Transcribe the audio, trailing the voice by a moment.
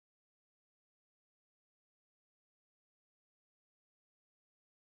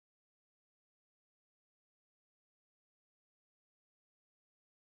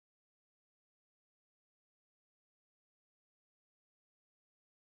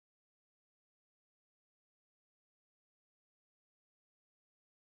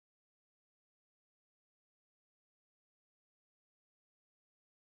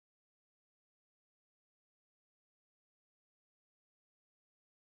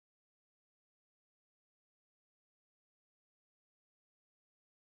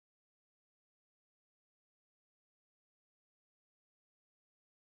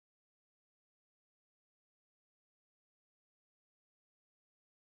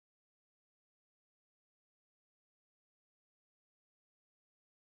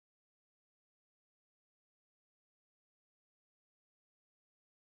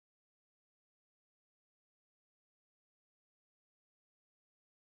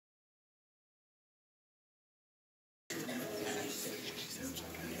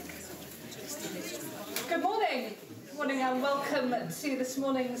and welcome to this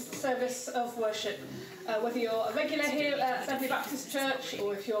morning's service of worship. Whether you're a regular here at Beverley Baptist Church,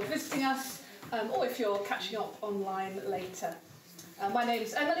 or if you're visiting us, or if you're catching up online later. My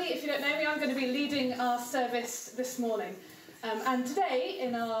name's Emily. If you don't know me, I'm going to be leading our service this morning. And today,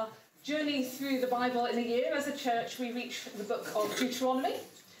 in our journey through the Bible in a year as a church, we reach the book of Deuteronomy.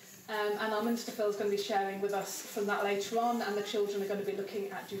 And our minister Phil is going to be sharing with us from that later on, and the children are going to be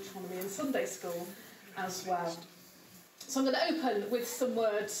looking at Deuteronomy in Sunday school as well. So I'm going to open with some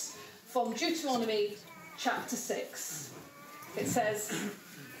words from Deuteronomy chapter 6. It says,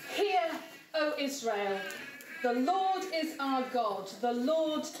 "Hear, O Israel, the Lord is our God, the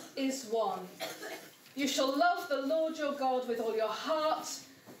Lord is one. You shall love the Lord your God with all your heart,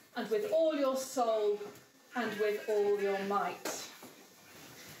 and with all your soul, and with all your might."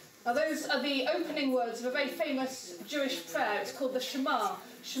 Now those are the opening words of a very famous Jewish prayer. It's called the Shema.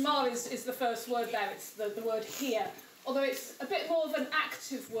 Shema is the first word there. It's the word hear. Although it's a bit more of an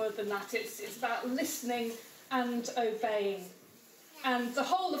active word than that. It's about listening and obeying. And the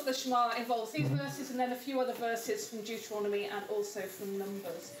whole of the Shema involves these verses and then a few other verses from Deuteronomy and also from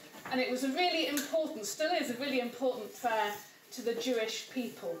Numbers. And it was a really important, still is a really important prayer to the Jewish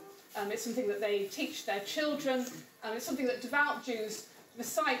people. It's something that they teach their children. It's something that devout Jews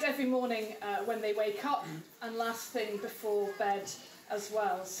recite every morning when they wake up and last thing before bed as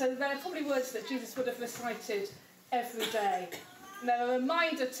well. So they're probably words that Jesus would have recited every day. And they're a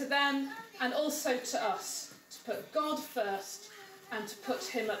reminder to them and also to us to put God first and to put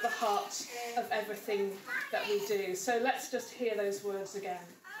him at the heart of everything that we do. So let's just hear those words again.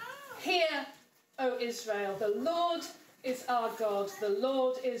 Hear, O Israel, the Lord is our God, the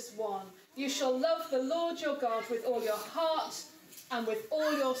Lord is one. You shall love the Lord your God with all your heart, and with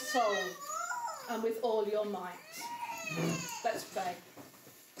all your soul, and with all your might. Let's pray.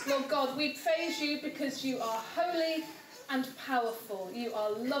 Lord God, we praise you because you are holy and powerful. You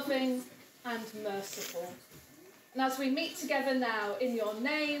are loving and merciful. And as we meet together now in your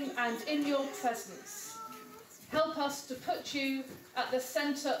name and in your presence, help us to put you at the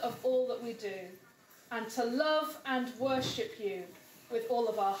centre of all that we do, and to love and worship you with all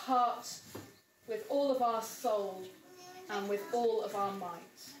of our heart, with all of our soul, and with all of our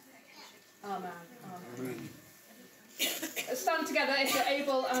might. Amen. Amen. Let's stand together if you're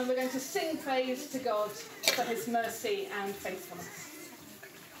able, and we're going to sing praise to God for his mercy and faithfulness.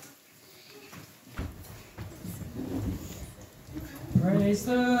 Praise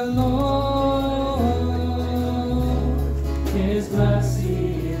the Lord, his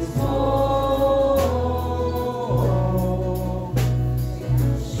mercy is more,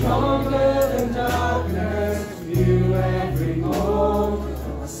 stronger than darkness, new every morn.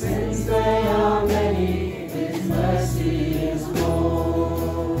 Our sins they are many, his mercy is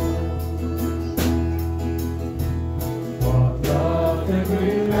more. What love could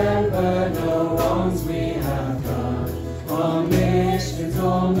remember, no wrongs we have done, omniscient,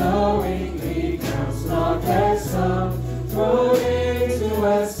 all-knowing,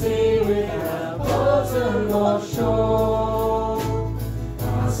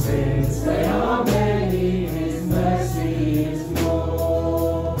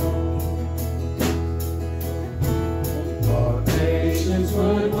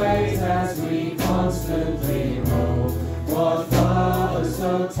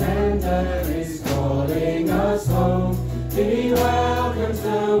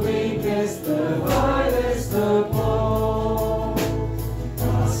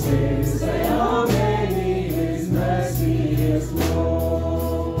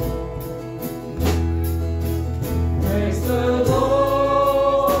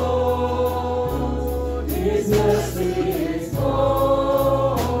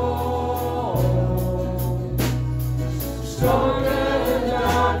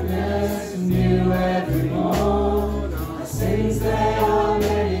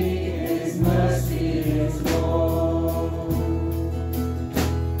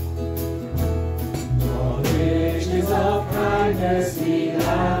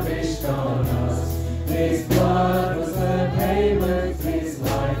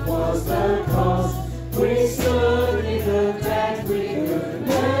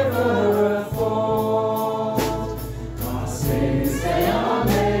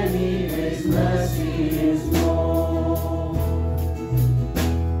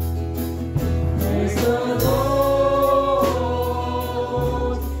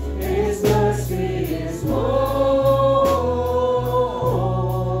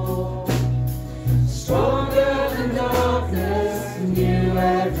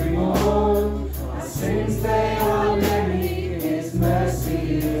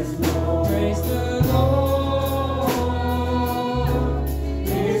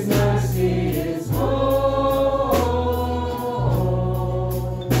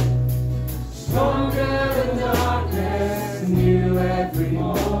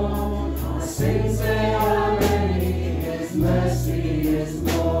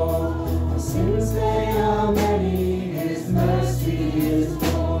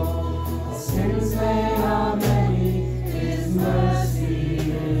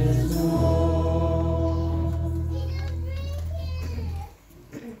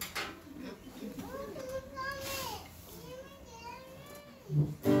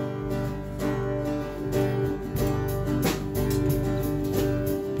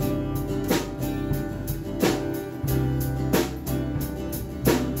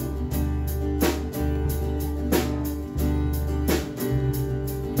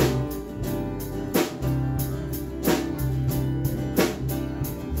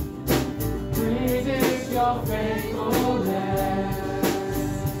 your faithfulness.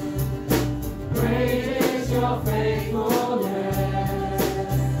 Great is your faithfulness.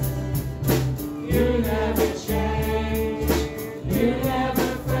 You never change. You never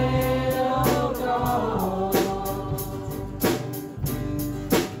fail, oh God.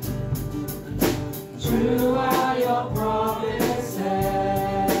 True are your promises.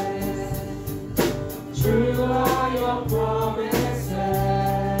 True are your promises.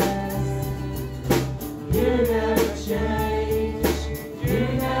 You never change. You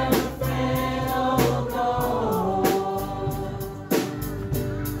never fail, oh God.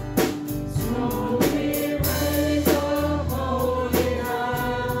 So we raise up holy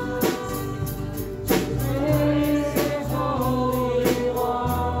hands to praise the Holy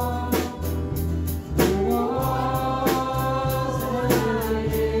One, who was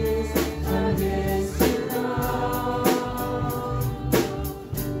and is to come.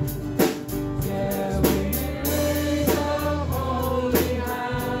 Yeah, we raise up holy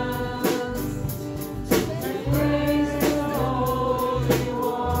hands to praise the Holy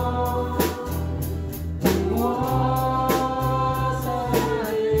One, who was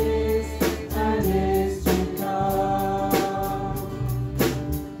and is to come.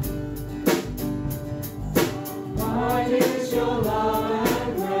 Wide is your love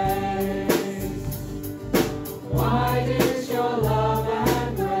and grace. Wide is your love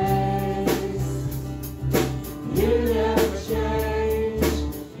and grace. You never change.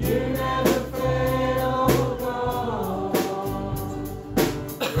 You never fail, oh God.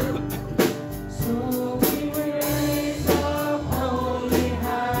 So we raise up holy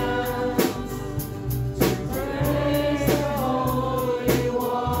hands to praise the Holy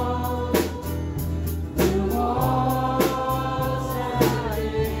One, who was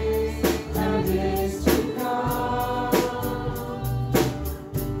and is to come.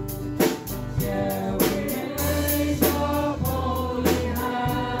 Yeah, we raise up holy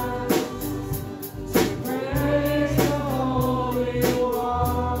hands to praise the Holy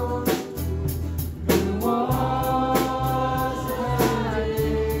One, who was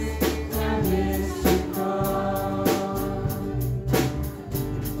and is to come.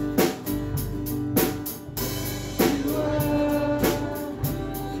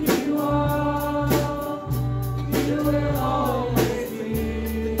 You will always be.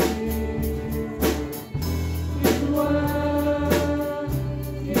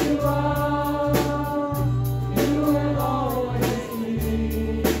 You will always be.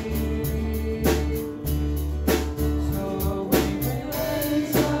 So we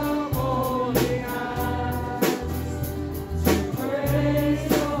raise up holy hands to praise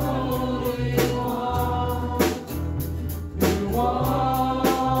the Holy One, who was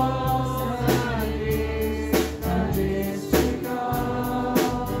and is to come.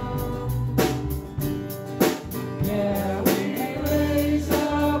 Yeah, we raise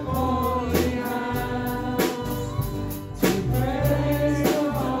up holy hands to praise the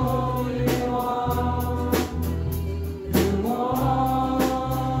Holy One, who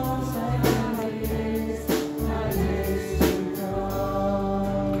was and is to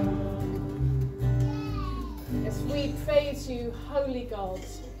come. Yes, we praise you, holy God,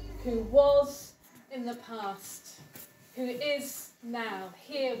 who was in the past, who is now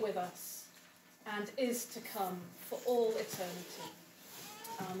here with us, and is to come for all eternity.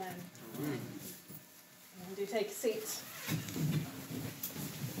 Amen. And do take a seat.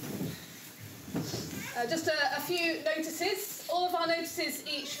 Just a few notices. All of our notices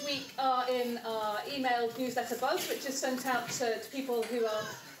each week are in our email newsletter buzz, which is sent out to people who are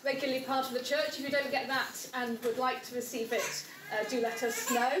regularly part of the church. If you don't get that and would like to receive it, do let us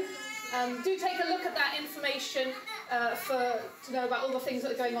know. Do take a look at that information to know about all the things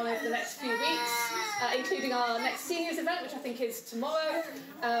that are going on over the next few weeks, including our next seniors event, which I think is tomorrow,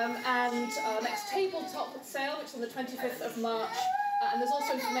 and our next tabletop sale, which is on the 25th of March. And there's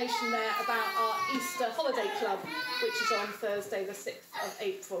also information there about our Easter Holiday Club, which is on Thursday the 6th of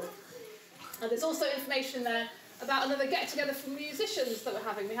April. And there's also information there about another get-together for musicians that we're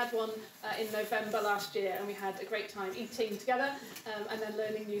having. We had one in November last year, and we had a great time eating together and then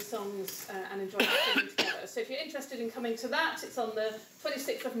learning new songs and enjoying singing together. So if you're interested in coming to that, it's on the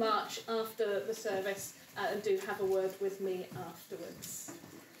 26th of March after the service, and do have a word with me afterwards.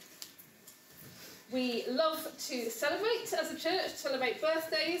 We love to celebrate as a church, celebrate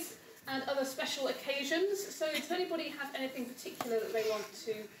birthdays and other special occasions. So does anybody have anything particular that they want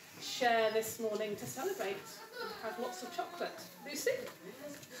to share this morning to celebrate? We have lots of chocolate. Lucy?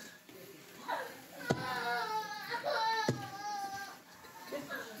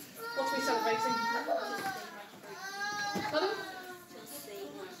 What are we celebrating? Pardon?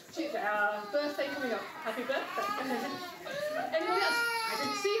 Birthday coming up? Happy birthday. Anyone else? I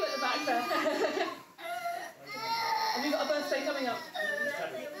didn't see you at the back there. Have you got a birthday coming up?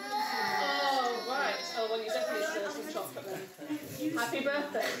 Oh, right. Oh, well, you definitely deserve some chocolate then. Happy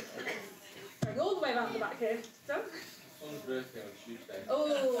birthday. Going all the way around the back here. Done? Someone's birthday on Tuesday. Oh,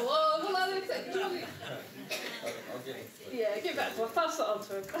 well, I'll get it. Yeah, give that to him. Pass that on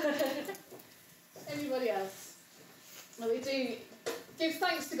to him. Anybody else? Well, we do give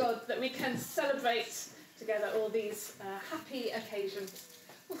thanks to God that we can celebrate together all these happy occasions.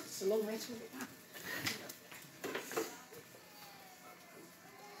 Oh, it's a long way to walk.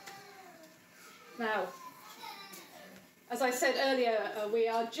 Now, as I said earlier, we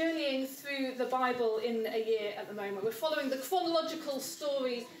are journeying through the Bible in a year at the moment. We're following the chronological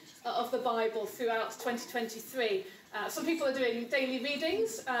story of the Bible throughout 2023. Some people are doing daily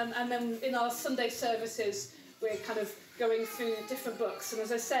readings, and then in our Sunday services, we're kind of going through different books. And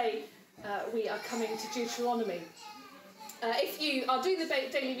as I say, we are coming to Deuteronomy. If you are doing the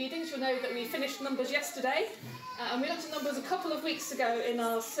daily readings, you'll know that we finished Numbers yesterday, and we looked at Numbers a couple of weeks ago in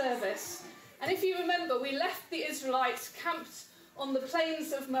our service. And if you remember, we left the Israelites camped on the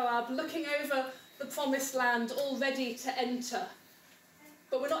plains of Moab, looking over the promised land, all ready to enter.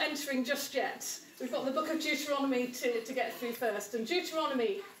 But we're not entering just yet. We've got the book of Deuteronomy to get through first. And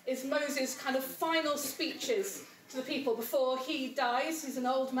Deuteronomy is Moses' kind of final speeches to the people before he dies. He's an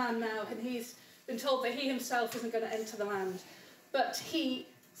old man now, and he's been told that he himself isn't going to enter the land. But he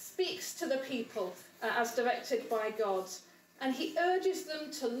speaks to the people as directed by God. And he urges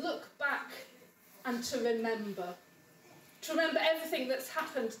them to look back and to remember everything that's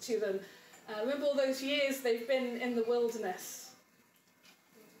happened to them. Remember all those years they've been in the wilderness.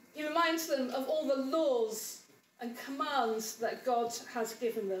 He reminds them of all the laws and commands that God has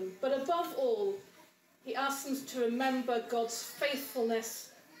given them. But above all, he asks them to remember God's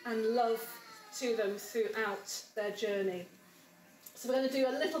faithfulness and love to them throughout their journey. So we're going to do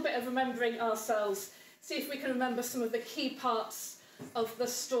a little bit of remembering ourselves, see if we can remember some of the key parts of the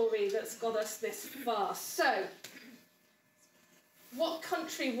story that's got us this far. So, what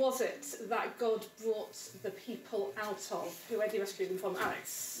country was it that God brought the people out of? Where did he rescue them from,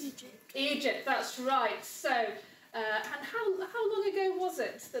 Alex? Egypt, that's right. So, and how long ago was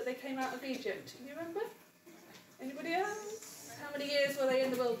it that they came out of Egypt? Can you remember? Anybody else? How many years were they in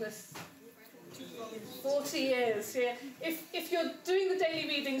the wilderness? 40 years, yeah. If you're doing the daily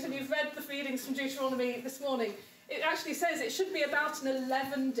readings and you've read the readings from Deuteronomy this morning, it actually says it should be about an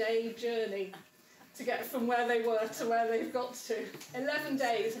 11-day journey to get from where they were to where they've got to. 11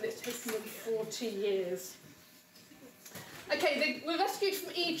 days, and it's taken them 40 years. Okay, they were rescued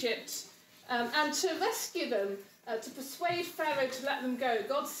from Egypt, and to rescue them, to persuade Pharaoh to let them go,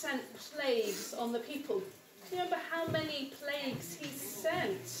 God sent plagues on the people. Do you remember how many plagues he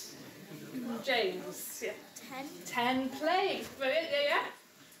sent? James, yeah. 10 plagues. Brilliant, yeah.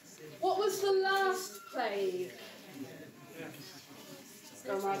 What was the last plague?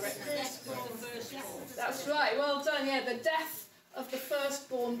 Go on, Margaret. That's right, well done, yeah, the death of the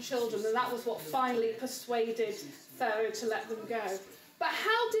firstborn children, and that was what finally persuaded Pharaoh to let them go. But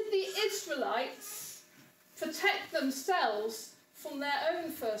how did the Israelites protect themselves from their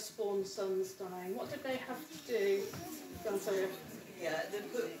own firstborn sons dying? What did they have to do? Go on, Sylvia. Yeah, they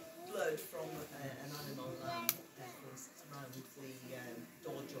put blood from an animal that was around the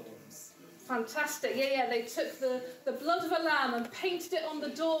door joins. Fantastic, yeah, they took the blood of a lamb and painted it on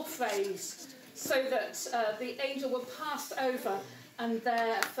the door frames so that the angel would pass over and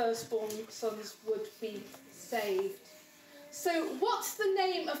their firstborn sons would be saved. So what's the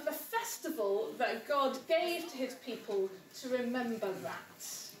name of the festival that God gave to his people to remember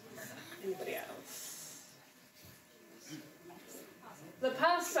that? Anybody else? The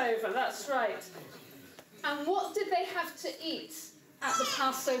Passover, that's right. And what did they have to eat at the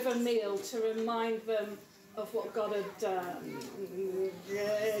Passover meal to remind them of what God had done?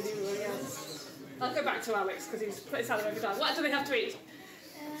 Anybody else? I'll go back to Alex because he's put his hand over time. What do they have to eat?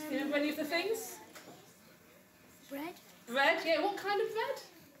 Do you remember any of the things? Bread. Bread, yeah. What kind of bread?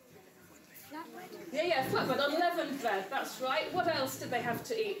 Flatbread. Yeah, flatbread, unleavened bread, that's right. What else did they have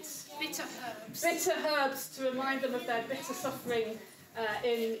to eat? Bitter herbs. Bitter herbs to remind them of their bitter suffering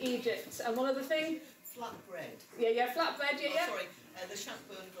in Egypt. And one other thing? Flatbread. Yeah, flatbread, yeah. Sorry, the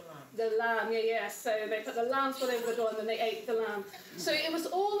shepherd of the lamb. The lamb, yeah. So they put the lamb's blood over the door and then they ate the lamb. So it was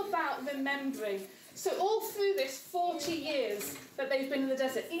all about remembering. So all through this 40 years that they've been in the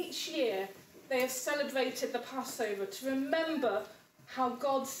desert, each year they have celebrated the Passover to remember how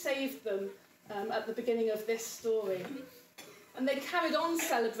God saved them at the beginning of this story. And they carried on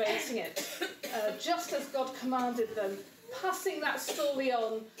celebrating it, just as God commanded them passing that story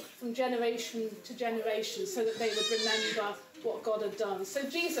on from generation to generation so that they would remember what God had done. So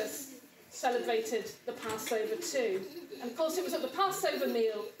Jesus celebrated the Passover too. And of course it was at the Passover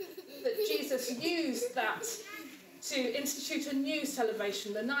meal that Jesus used that to institute a new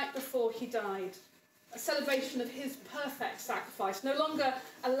celebration the night before he died. A celebration of his perfect sacrifice. No longer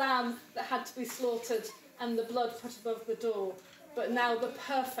a lamb that had to be slaughtered and the blood put above the door, but now the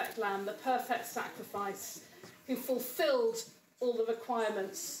perfect lamb, the perfect sacrifice, who fulfilled all the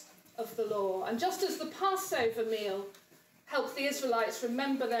requirements of the law. And just as the Passover meal helped the Israelites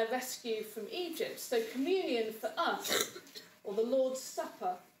remember their rescue from Egypt, so communion for us, or the Lord's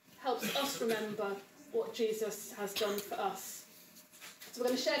Supper, helps us remember what Jesus has done for us. So we're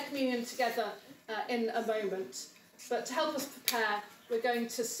going to share communion together in a moment. But to help us prepare, we're going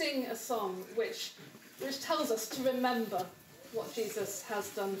to sing a song which tells us to remember what Jesus has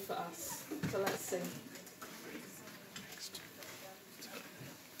done for us. So let's sing.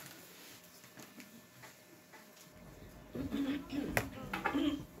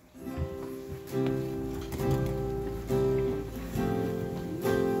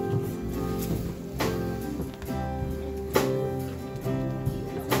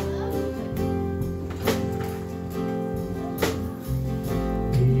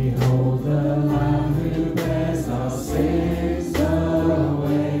 Behold the Lamb who bears our sins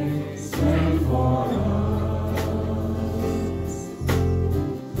away, slain for us.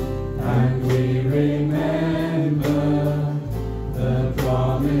 And we remember the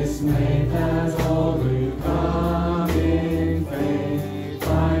promise made that all who come in faith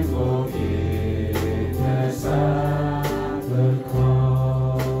find forgiveness at the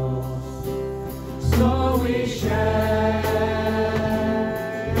cross. So we share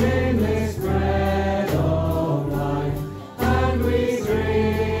in this bread of life, and we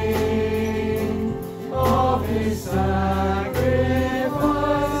drink of his sacrifice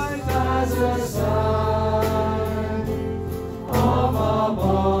as a sign of our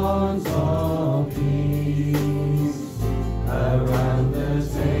bonds of peace around the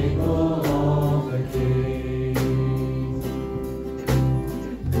table of the King.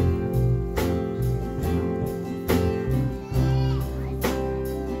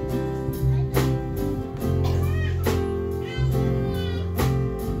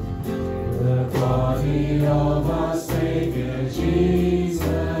 The body of our Savior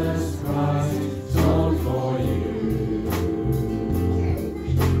Jesus Christ, sold for you.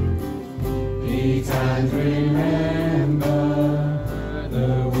 Eat and remember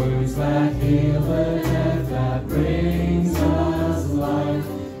the wounds that heal, the death that brings us life,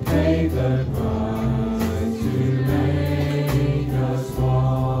 paid the price to make us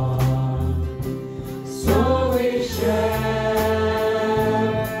one. So we share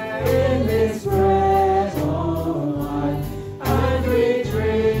in this bread of life, and we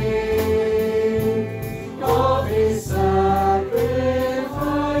drink of his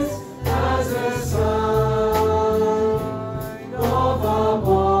sacrifice as a sign of our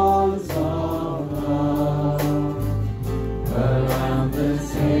bonds of love around the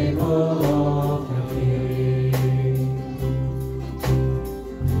table of the King.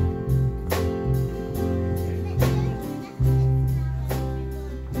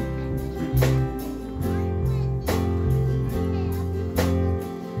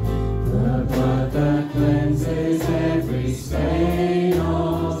 The blood that cleanses every stain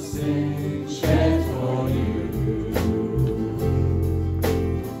of sin, shed for you.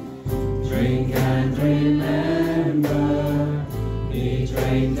 Drink and remember, he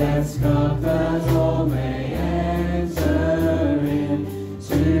drained death's cup that all may enter in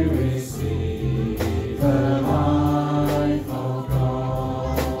to receive the life of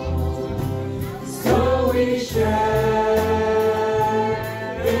God. So we share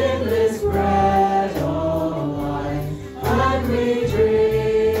in this bread of life, and we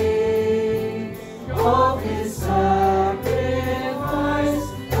drink of his sacrifice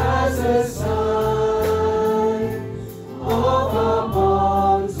as a sign of our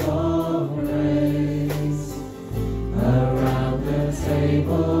bonds of grace around the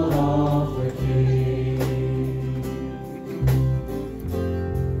table of the King.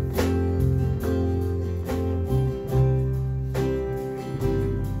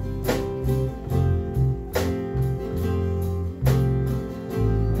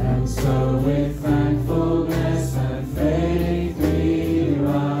 And so with thankfulness and faith we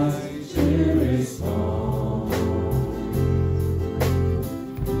rise to respond,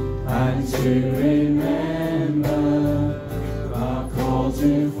 and to remember our call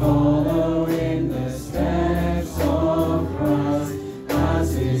to follow in the steps of Christ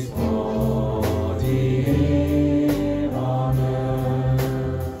as his body here on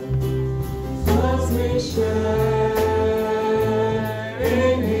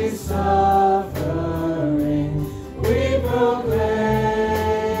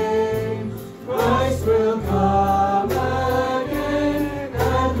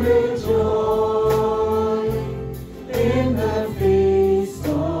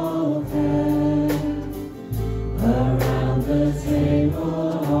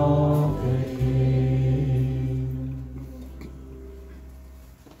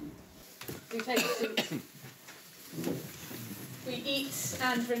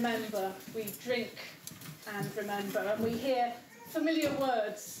remember, we drink and remember, and we hear familiar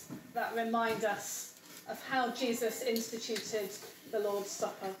words that remind us of how Jesus instituted the Lord's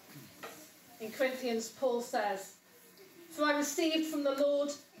Supper. In Corinthians, Paul says, "For I received from the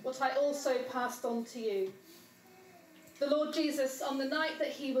Lord what I also passed on to you. The Lord Jesus, on the night that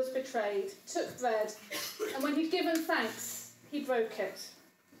he was betrayed, took bread, and when he'd given thanks, he broke it.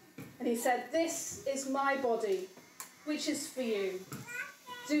 And he said, 'This is my body, which is for you.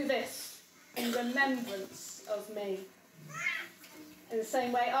 Do this in remembrance of me.' In the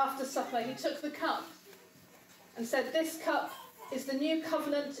same way, after supper, he took the cup and said, 'This cup is the new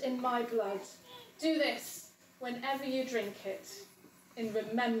covenant in my blood. Do this whenever you drink it in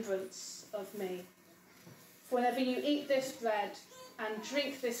remembrance of me. For whenever you eat this bread and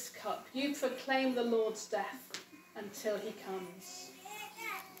drink this cup, you proclaim the Lord's death until he comes.'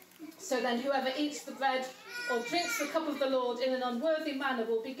 So then whoever eats the bread or drinks the cup of the Lord in an unworthy manner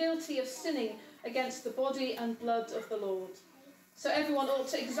will be guilty of sinning against the body and blood of the Lord. So everyone ought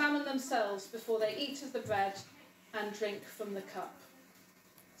to examine themselves before they eat of the bread and drink from the cup."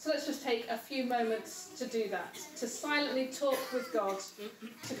 So let's just take a few moments to do that, to silently talk with God,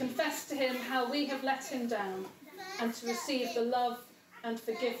 to confess to him how we have let him down, and to receive the love and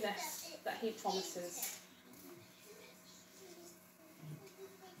forgiveness that he promises.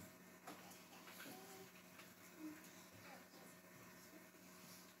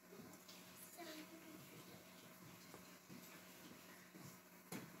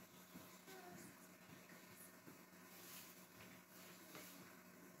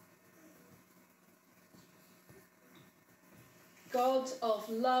 God of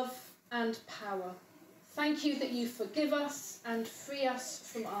love and power, thank you that you forgive us and free us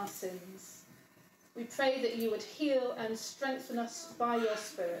from our sins. We pray that you would heal and strengthen us by your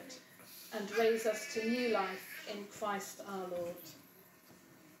Spirit and raise us to new life in Christ our Lord.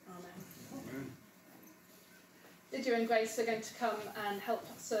 Amen. Lydia and Grace are going to come and help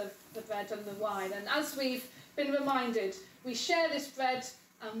serve the bread and the wine. And as we've been reminded, we share this bread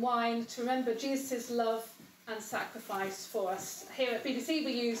and wine to remember Jesus' love and sacrifice for us. Here at BBC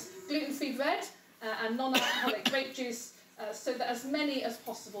we use gluten-free bread and non-alcoholic grape juice so that as many as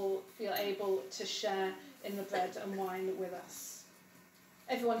possible feel able to share in the bread and wine with us.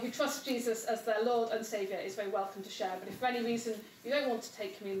 Everyone who trusts Jesus as their Lord and Saviour is very welcome to share, but if for any reason you don't want to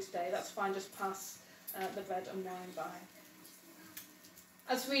take communion today, that's fine, just pass the bread and wine by.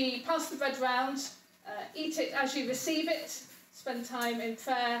 As we pass the bread round, eat it as you receive it, spend time in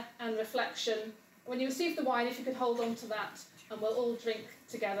prayer and reflection. When you receive the wine, if you could hold on to that, and we'll all drink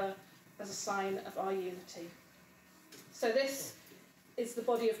together as a sign of our unity. So this is the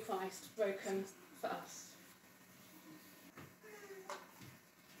body of Christ broken for us.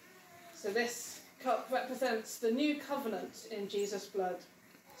 So this cup represents the new covenant in Jesus' blood.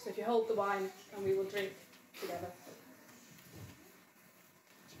 So if you hold the wine, and we will drink together.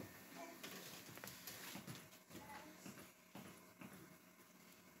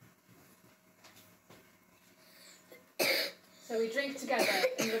 So we drink together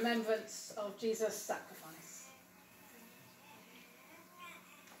in remembrance of Jesus' sacrifice.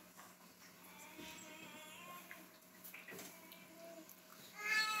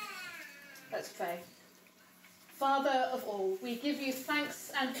 Let's pray. Father of all, we give you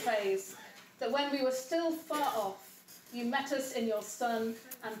thanks and praise that when we were still far off, you met us in your Son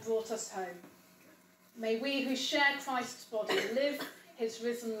and brought us home. May we who share Christ's body live his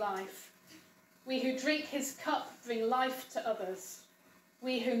risen life. We who drink his cup bring life to others.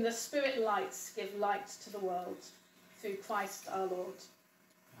 We whom the Spirit lights give light to the world. Through Christ our Lord.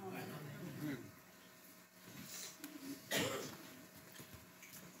 Amen.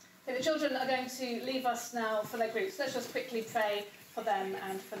 Okay, the children are going to leave us now for their groups. Let's just quickly pray for them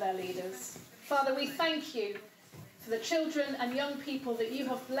and for their leaders. Father, we thank you for the children and young people that you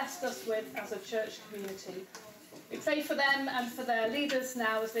have blessed us with as a church community. We pray for them and for their leaders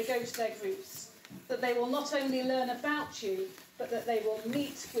now as they go to their groups, that they will not only learn about you, but that they will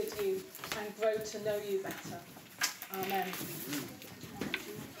meet with you and grow to know you better. Amen.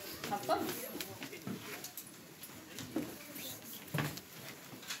 Have fun.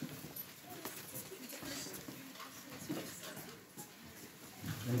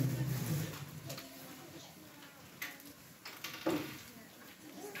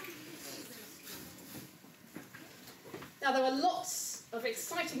 Now there are lots of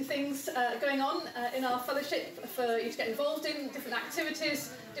exciting things going on in our fellowship for you to get involved in, different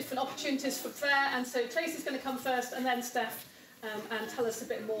activities, different opportunities for prayer, and so Tracy's going to come first and then Steph and tell us a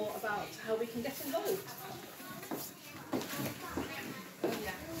bit more about how we can get involved.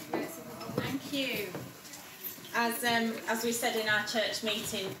 Thank you. As we said in our church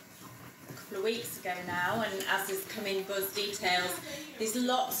meeting a couple of weeks ago now, and as has come in Buzz details, there's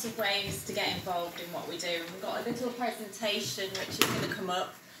lots of ways to get involved in what we do. We've got a little presentation which is going to come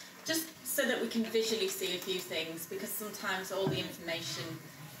up, just so that we can visually see a few things, because sometimes all the information,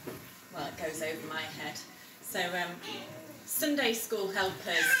 well, it goes over my head. So, Sunday school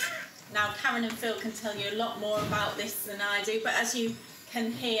helpers. Now, Karen and Phil can tell you a lot more about this than I do, but as you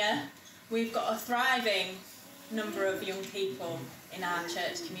can hear, we've got a thriving number of young people in our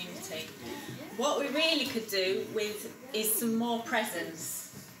church community. What we really could do with is some more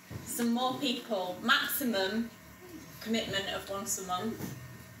presence, some more people, maximum commitment of once a month.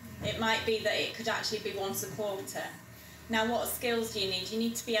 It might be that it could actually be once a quarter. Now, what skills do you need? You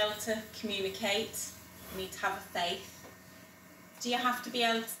need to be able to communicate. You need to have a faith. Do you have to be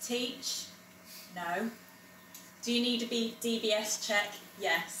able to teach? No. Do you need a DBS check?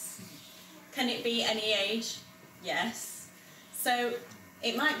 Yes. Can it be any age? Yes. So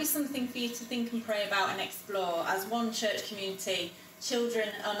it might be something for you to think and pray about and explore. As one church community, children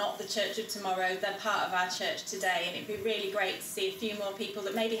are not the church of tomorrow, they're part of our church today, and it'd be really great to see a few more people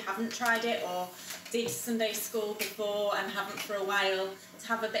that maybe haven't tried it or did Sunday school before and haven't for a while, to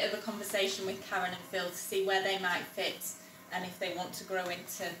have a bit of a conversation with Karen and Phil to see where they might fit and if they want to grow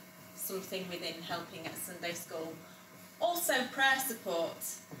into something within helping at Sunday school. Also, prayer support.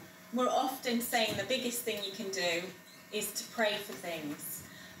 We're often saying the biggest thing you can do is to pray for things.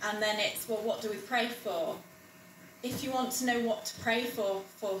 And then it's, well, what do we pray for? If you want to know what to pray for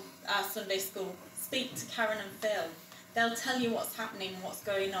our Sunday school, speak to Karen and Phil. They'll tell you what's happening, what's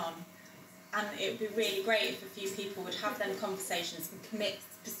going on. And it would be really great if a few people would have them conversations and commit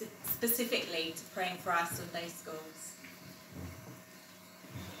specifically to praying for our Sunday schools.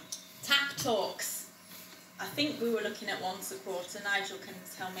 TAP talks. I think we were looking at once a quarter. Nigel can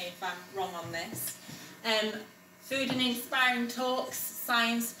tell me if I'm wrong on this. Food and inspiring talks,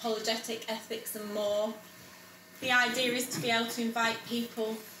 science, apologetic, ethics and more. The idea is to be able to invite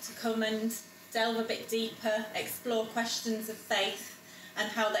people to come and delve a bit deeper, explore questions of faith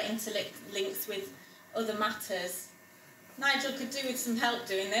and how that interlinks with other matters. Nigel could do with some help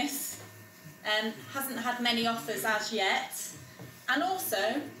doing this. Hasn't had many offers as yet. And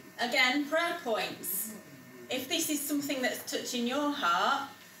also, again, prayer points. If this is something that's touching your heart,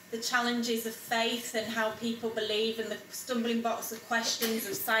 the challenges of faith and how people believe and the stumbling blocks of questions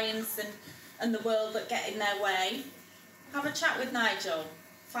of science and the world that get in their way, have a chat with Nigel.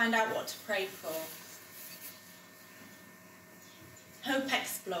 Find out what to pray for. Hope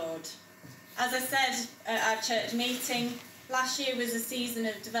explored. As I said at our church meeting, last year was a season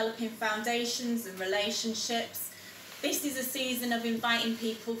of developing foundations and relationships. This is a season of inviting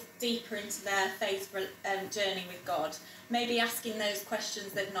people deeper into their faith journey with God, maybe asking those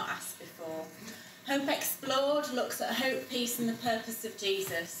questions they've not asked before. Hope Explored looks at hope, peace and the purpose of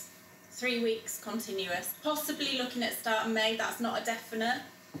Jesus. 3 weeks continuous, possibly looking at start in May, that's not a definite.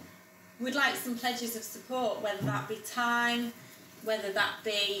 We'd like some pledges of support, whether that be time, whether that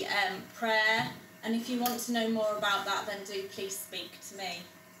be prayer, and if you want to know more about that, then do please speak to me.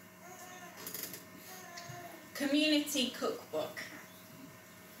 Community cookbook.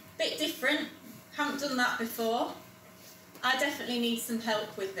 Bit different, haven't done that before. I definitely need some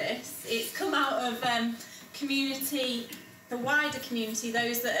help with this. It's come out of community, the wider community,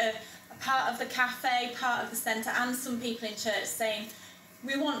 those that are part of the cafe, part of the centre, and some people in church saying,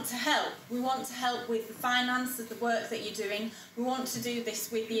 we want to help. We want to help with the finance of the work that you're doing. We want to do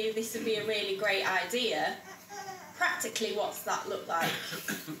this with you. This would be a really great idea. Practically, what's that look like?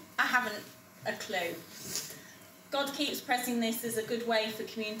 I haven't a clue. God keeps pressing this as a good way for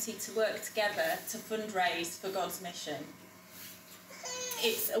community to work together to fundraise for God's mission.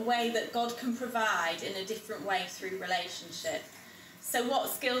 It's a way that God can provide in a different way through relationship. So what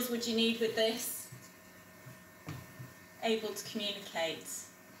skills would you need with this? Able to communicate.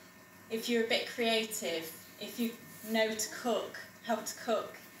 If you're a bit creative, if you know to cook, how to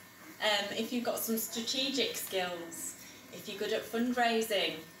cook, if you've got some strategic skills, if you're good at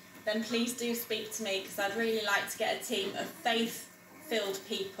fundraising, then please do speak to me, because I'd really like to get a team of faith-filled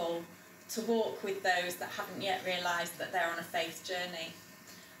people to walk with those that haven't yet realised that they're on a faith journey.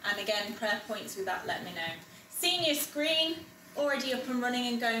 And again, prayer points with that, let me know. Senior screen, already up and running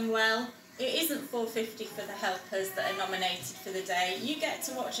and going well. It isn't $4.50 for the helpers that are nominated for the day. You get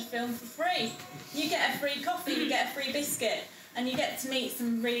to watch a film for free. You get a free coffee, you get a free biscuit, and you get to meet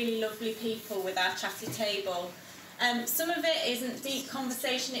some really lovely people with our chatty table. Some of it isn't deep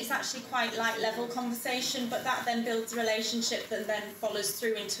conversation, it's actually quite light level conversation, but that then builds a relationship that then follows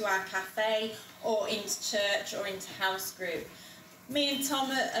through into our cafe or into church or into house group. Me and Tom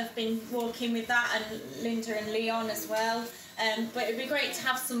have been walking with that, and Linda and Leon as well. But it'd be great to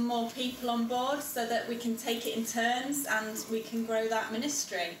have some more people on board so that we can take it in turns and we can grow that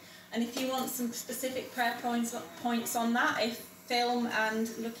ministry. And if you want some specific prayer points on that, if film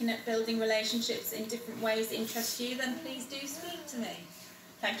and looking at building relationships in different ways interests you, then please do speak to me.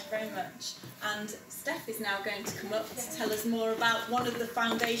 Thank you very much. And Steph is now going to come up to tell us more about one of the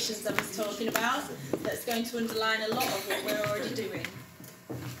foundations I was talking about that's going to underline a lot of what we're already doing.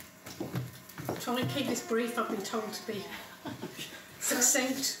 I'll try and keep this brief. I've been told to be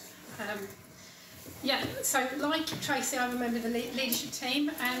succinct. So like Tracy, I'm a member of the leadership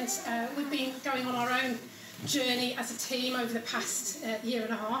team, and we've been going on our own journey as a team over the past year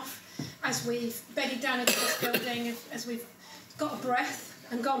and a half, as we've bedded down into this building, as we've got a breath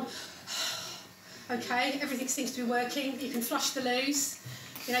and gone, okay, everything seems to be working, you can flush the loos,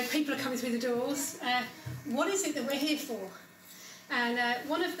 you know, people are coming through the doors. What is it that we're here for? And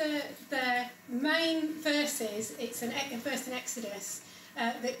one of the main verses, it's a verse in Exodus,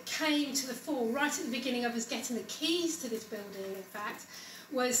 that came to the fore right at the beginning of us getting the keys to this building, in fact,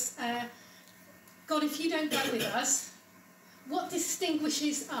 was, God, if you don't go with us, what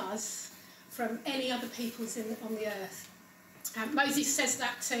distinguishes us from any other peoples on the earth? Moses says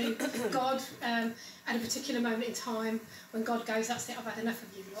that to God at a particular moment in time when God goes, that's it, I've had enough of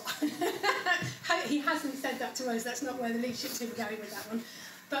you lot. He hasn't said that to us, that's not where the leadership team are going with that one.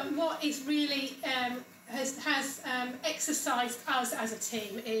 But what is really has exercised us as a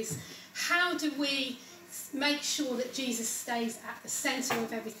team is how do we make sure that Jesus stays at the centre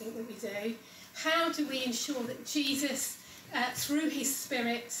of everything that we do? How do we ensure that Jesus, through his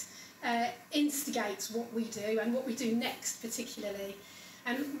Spirit, instigates what we do and what we do next particularly?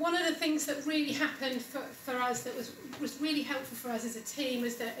 And one of the things that really happened for us that was really helpful for us as a team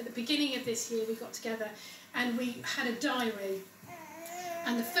was that at the beginning of this year we got together and we had a diary.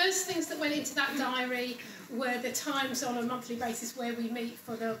 And the first things that went into that diary were the times on a monthly basis where we meet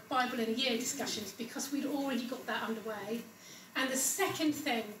for the Bible in a Year discussions, because we'd already got that underway. And the second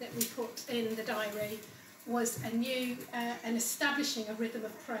thing that we put in the diary was an establishing a rhythm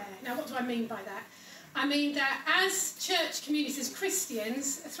of prayer. Now, what do I mean by that? I mean that as church communities, as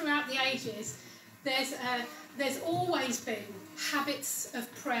Christians, throughout the ages, there's always been habits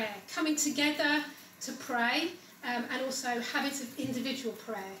of prayer, coming together to pray, and also habits of individual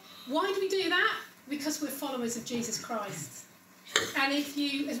prayer. Why do we do that? Because we're followers of Jesus Christ. And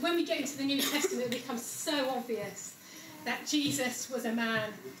when we get into the New Testament, it becomes so obvious that Jesus was a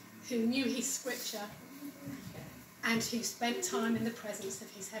man who knew his scripture and who spent time in the presence of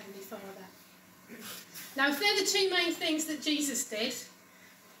his Heavenly Father. Now, if they're the two main things that Jesus did,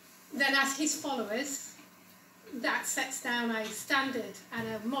 then as his followers, that sets down a standard and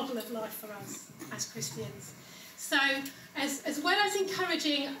a model of life for us as Christians. So, as well as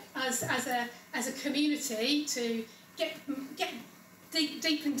encouraging us as a community to get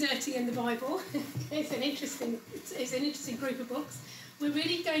deep and dirty in the Bible, it's an interesting group of books. We're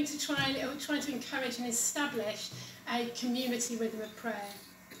really going to try to encourage and establish a community rhythm of prayer.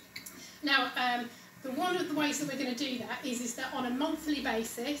 Now, one of the ways that we're going to do that is that on a monthly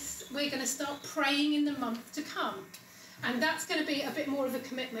basis, we're going to start praying in the month to come. And that's going to be a bit more of a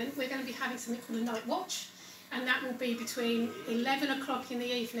commitment. We're going to be having something called a night watch, and that will be between 11 o'clock in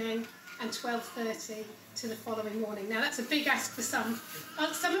the evening and 12:30 to the following morning. Now, that's a big ask for some.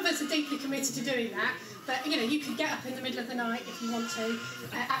 Some of us are deeply committed to doing that, but you can get up in the middle of the night if you want to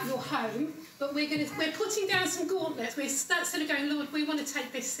at your home. But we're putting down some gauntlets. We're sort of going, Lord, we want to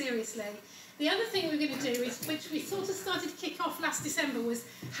take this seriously. The other thing we're going to do is, which we sort of started to kick off last December, was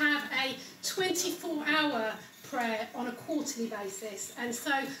have a 24-hour prayer on a quarterly basis. And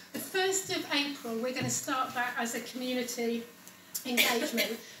so the 1st of April, we're going to start that as a community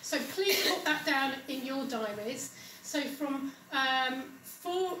engagement. So please put that down in your diaries. So from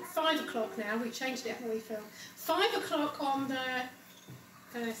 5 o'clock now, we changed it, haven't we, Phil? 5 o'clock on the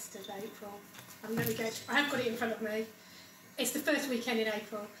 1st of April. There we go. I have got it in front of me. It's the first weekend in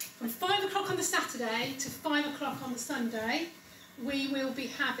April. From 5 o'clock on the Saturday to 5 o'clock on the Sunday, we will be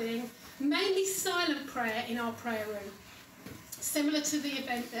having mainly silent prayer in our prayer room, similar to the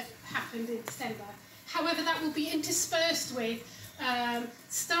event that happened in December. However, that will be interspersed with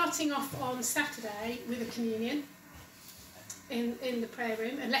starting off on Saturday with a communion in the prayer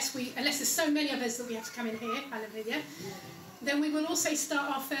room, unless there's so many of us that we have to come in here, hallelujah. Then we will also start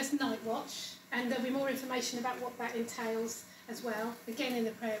our first night watch, and there'll be more information about what that entails as well, again in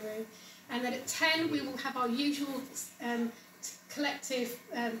the prayer room. And then at 10 we will have our usual collective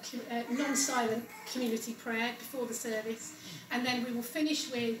non-silent community prayer before the service, and then we will finish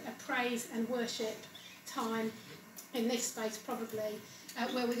with a praise and worship time in this space probably,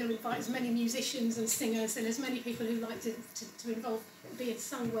 where we're going to invite as many musicians and singers and as many people who like to be in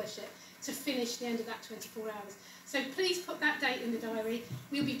sung worship to finish the end of that 24 hours. So please put that date in the diary.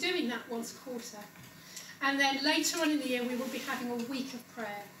 We'll be doing that once a quarter. And then later on in the year we will be having a week of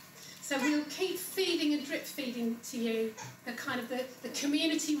prayer. So we'll keep feeding and drip feeding to you the kind of the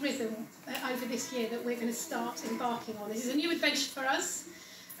community rhythm over this year that we're going to start embarking on. This is a new adventure for us.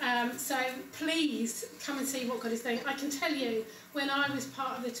 So please come and see what God is doing. I can tell you, when I was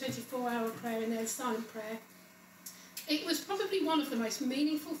part of the 24-hour prayer in there, silent prayer, it was probably one of the most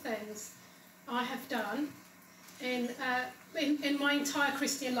meaningful things I have done in my entire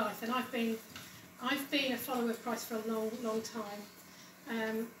Christian life. And I've been a follower of Christ for a long, long time.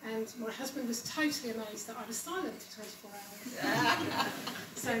 And my husband was totally amazed that I was silent for 24 hours.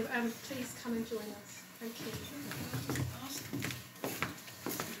 So please come and join us. Thank you.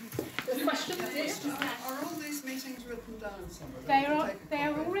 Questions? Are all these meetings written down somewhere? They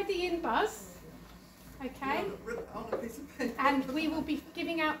are already in Buzz. Okay. On a piece of paper. And we will be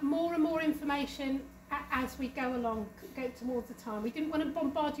giving out more and more information as we go along, go towards the time. We didn't want to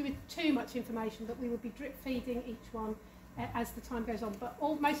bombard you with too much information, but we will be drip feeding each one as the time goes on. But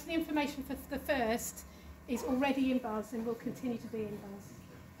most of the information for the first is already in Buzz and will continue to be in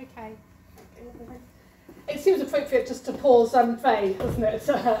Buzz. Okay. It seems appropriate just to pause and pray, doesn't it,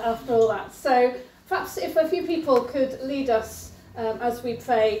 after all that. So perhaps if a few people could lead us as we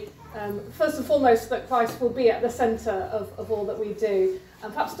pray, first and foremost that Christ will be at the centre of all that we do,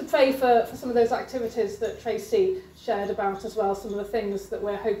 and perhaps to pray for some of those activities that Tracy shared about as well, some of the things that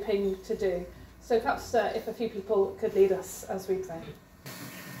we're hoping to do. So perhaps if a few people could lead us as we pray.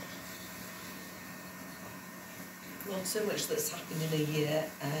 Lord, so much that's happened in a year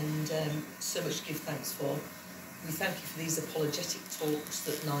and so much to give thanks for. We thank you for these apologetic talks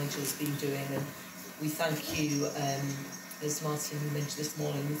that Nigel's been doing, and we thank you, as Martin mentioned this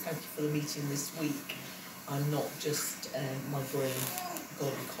morning, we thank you for the meeting this week. I'm not just my brain,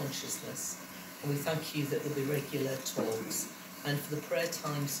 godly consciousness. And we thank you that there'll be regular talks. And for the prayer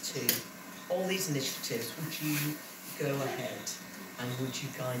times too, all these initiatives, would you go ahead and would you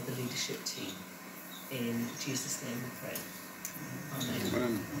guide the leadership team? In Jesus' name we pray.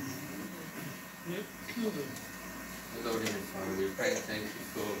 Amen. Lord and Father, we pray and thank you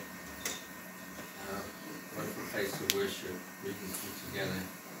for a wonderful place of worship. We can come together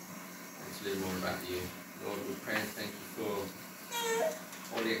and to learn more about you. Lord, we pray and thank you for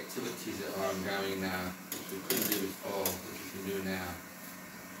all the activities that are ongoing now, which we couldn't do before, which we can do now.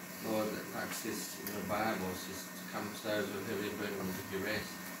 Lord, like it says in the Bible, it says to come to those who are heavily burdened and give you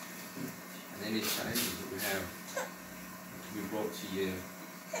rest. And any challenges that we have can be brought to you.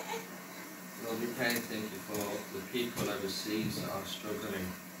 Lord, we pray and thank you for the people overseas that are struggling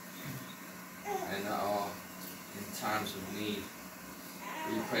and that are in times of need.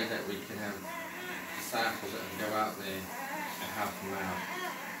 We pray that we can have disciples that can go out there and help them out.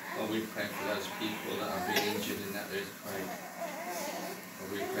 Lord, we pray for those people that are being injured in that earthquake. Lord,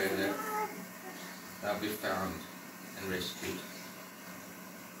 we pray that they'll be found and rescued.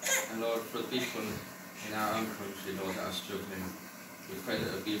 And Lord, for the people in our own country, Lord, that are struggling, we pray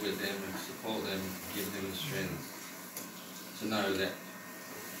that you'll be with them and support them, give them the strength to know that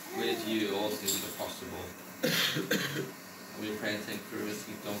with you all things are possible. And we pray and thank you for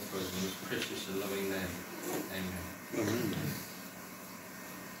everything you've done for us in this precious and loving name. Amen. Amen.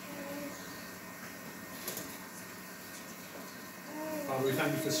 Father, we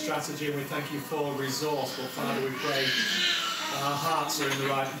thank you for strategy and we thank you for resource, but Father, we pray our hearts are in the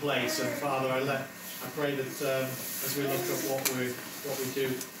right place, and Father, I pray that as we look at what we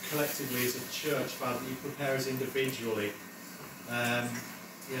do collectively as a church, Father, that you prepare us individually,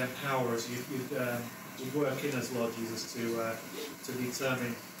 you empower us, you work in us, Lord Jesus, to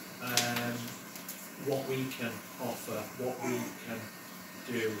determine what we can offer, what we can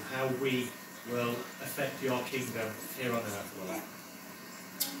do, how we will affect your kingdom here on earth, Lord.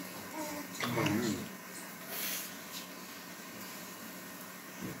 Amen.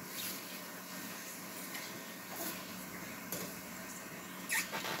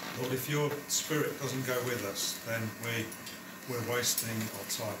 Lord, if your Spirit doesn't go with us, then we're wasting our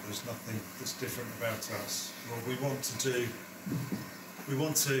time. There's nothing that's different about us. Lord, we want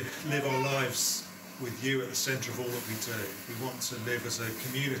to live our lives with you at the centre of all that we do. We want to live as a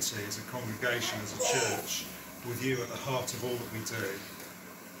community, as a congregation, as a church, with you at the heart of all that we do.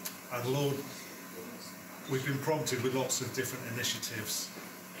 And Lord, we've been prompted with lots of different initiatives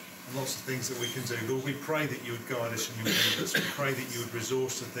and lots of things that we can do. Lord, we pray that you would guide us and you would lead us. We pray that you would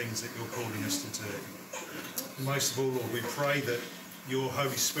resource the things that you're calling us to do. And most of all, Lord, we pray that your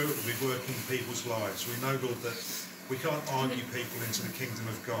Holy Spirit will be working in people's lives. We know, Lord, that We can't argue people into the kingdom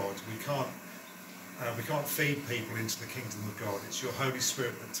of God. We can't feed people into the kingdom of God. It's your Holy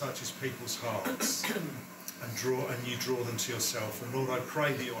Spirit that touches people's hearts and you draw them to yourself. And Lord, I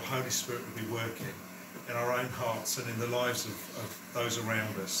pray that your Holy Spirit will be working in our own hearts and in the lives of those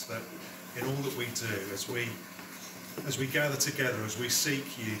around us, that in all that we do, as we gather together, as we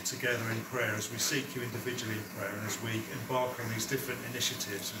seek you together in prayer, as we seek you individually in prayer, and as we embark on these different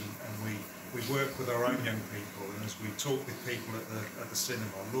initiatives, and we work with our own young people, and as we talk with people at the cinema,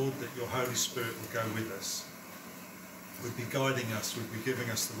 Lord, that your Holy Spirit would go with us, would be guiding us, would be giving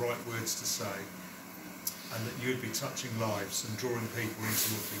us the right words to say, and that you would be touching lives and drawing people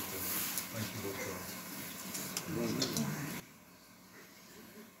into your kingdom. Thank you, Lord God.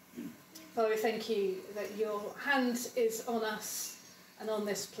 Father, we thank you that your hand is on us and on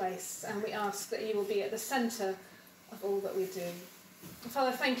this place, and we ask that you will be at the centre of all that we do. And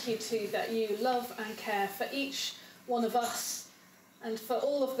Father, thank you too that you love and care for each one of us and for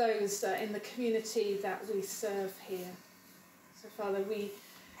all of those in the community that we serve here. So Father, we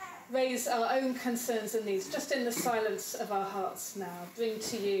raise our own concerns and needs just in the silence of our hearts now. Bring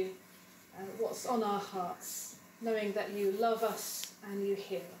to you what's on our hearts, knowing that you love us and you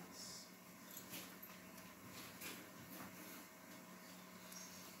hear us.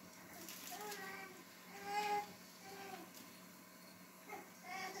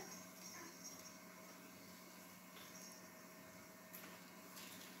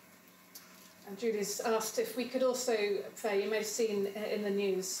 And Julie's asked if we could also pray. You may have seen in the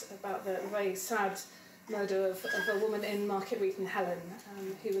news about the very sad murder of a woman in Market Reaton, Helen,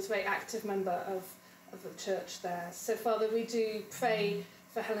 who was a very active member of the church there. So Father, we do pray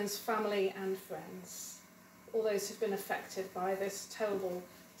for Helen's family and friends, all those who've been affected by this terrible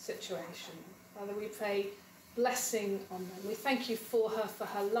situation. Father, we pray blessing on them. We thank you for her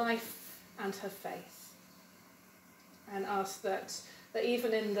life and her faith, and ask that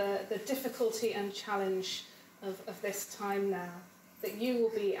even in the difficulty and challenge of this time now, that you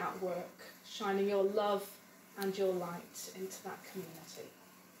will be at work, shining your love and your light into that community.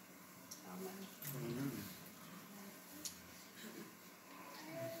 Amen.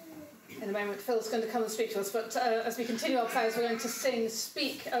 In a moment, Phil's going to come and speak to us, but as we continue our prayers, we're going to sing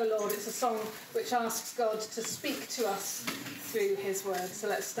Speak, O Lord. It's a song which asks God to speak to us through his word. So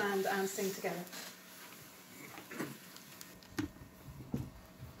let's stand and sing together.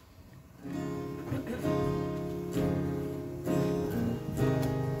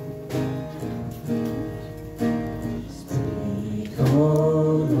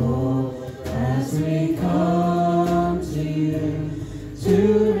 O Lord, as we come to you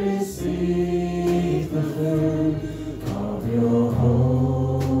to receive the food of your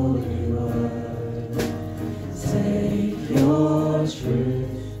holy word, take your truth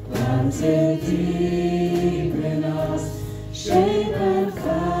planted deep in us, shape and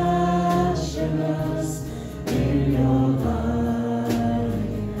fashion us in your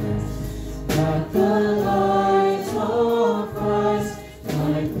likeness, that the light of Christ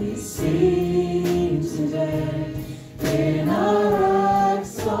might be seen today in our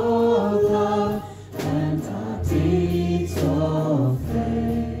acts of love and our deeds of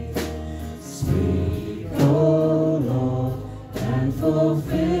faith. Speak, O Lord, and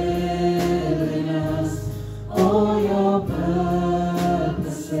fulfill in us all your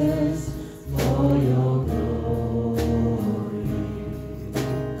purposes for your glory.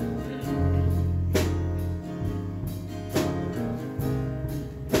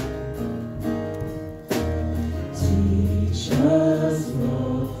 Teach us,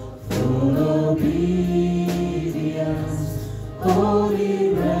 Lord, full obedience,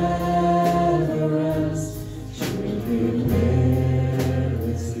 holy reverence, true humility.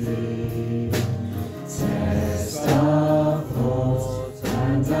 Test our thoughts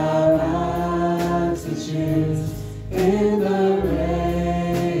and our attitudes in the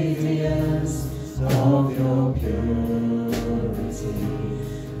radiance of your purity.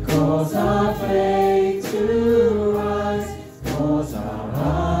 Cause our faith to rise, cause our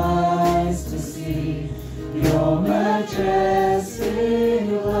eyes to see your majestic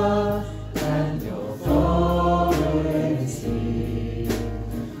love and your authority.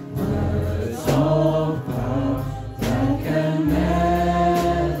 Words of power that can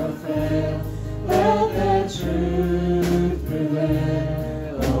never fail, let their truth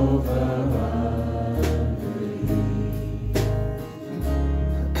prevail over unbelief.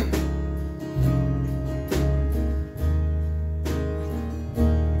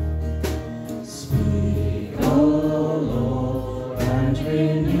 Speak, O Lord, and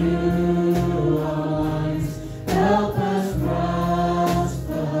renew our minds. Help us grasp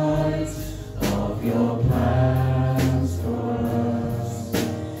the heights of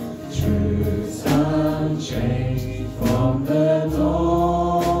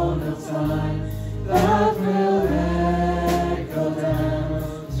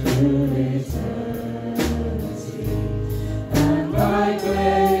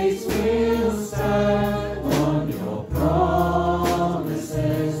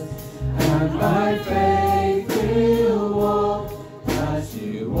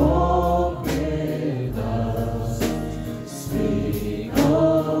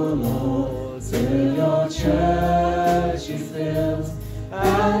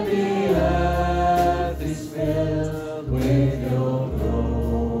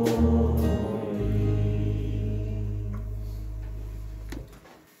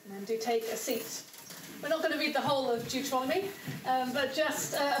seat. We're not going to read the whole of Deuteronomy, but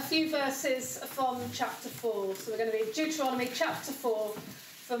just a few verses from chapter 4. So we're going to read Deuteronomy chapter 4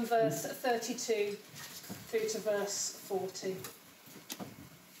 from verse 32 through to verse 40. It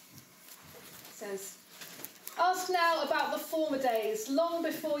says, "Ask now about the former days, long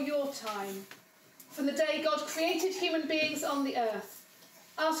before your time, from the day God created human beings on the earth.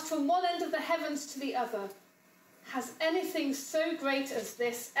 Ask from one end of the heavens to the other, has anything so great as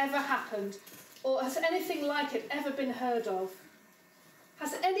this ever happened, or has anything like it ever been heard of?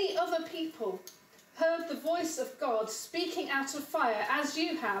 Has any other people heard the voice of God speaking out of fire as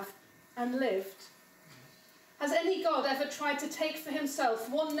you have and lived? Has any God ever tried to take for himself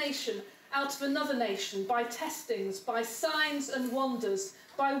one nation out of another nation by testings, by signs and wonders,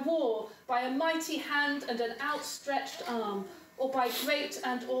 by war, by a mighty hand and an outstretched arm, or by great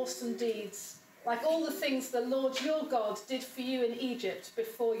and awesome deeds, like all the things the Lord your God did for you in Egypt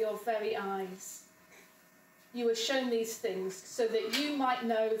before your very eyes? You were shown these things so that you might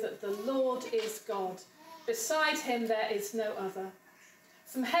know that the Lord is God. Beside him there is no other.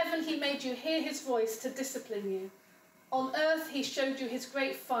 From heaven he made you hear his voice to discipline you. On earth he showed you his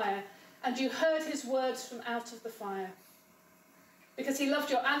great fire, and you heard his words from out of the fire. Because he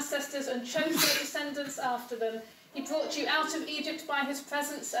loved your ancestors and chose their descendants after them, he brought you out of Egypt by his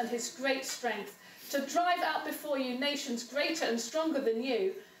presence and his great strength, to drive out before you nations greater and stronger than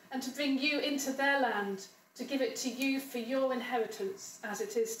you, and to bring you into their land, to give it to you for your inheritance as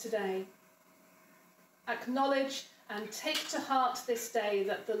it is today. Acknowledge and take to heart this day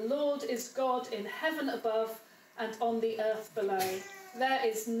that the Lord is God in heaven above and on the earth below. There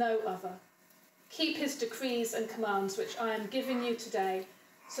is no other. Keep his decrees and commands which I am giving you today,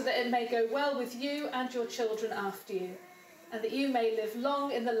 so that it may go well with you and your children after you, and that you may live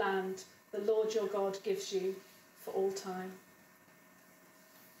long in the land the Lord your God gives you for all time."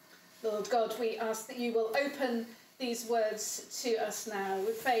 Lord God, we ask that you will open these words to us now.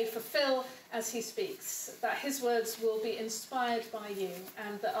 We pray for Phil as he speaks, that his words will be inspired by you,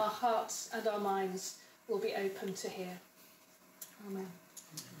 and that our hearts and our minds will be open to hear. Amen.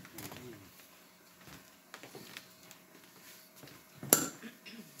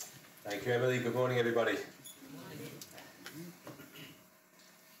 Thank you, Emily. Good morning, everybody.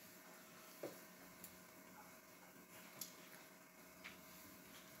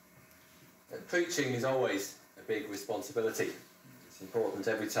 Preaching is always a big responsibility. It's important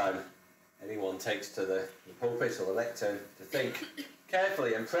every time anyone takes to the pulpit or the lectern to think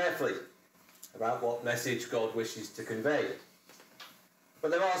carefully and prayerfully about what message God wishes to convey.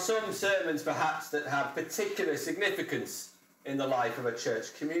 But there are some sermons perhaps that have particular significance in the life of a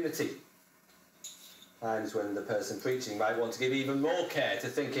church community. Times when the person preaching might want to give even more care to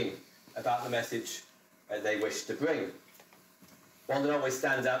thinking about the message they wish to bring. One that always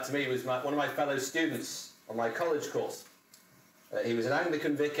stands out to me was one of my fellow students on my college course. He was an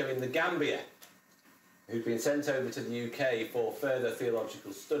Anglican vicar in the Gambia who'd been sent over to the UK for further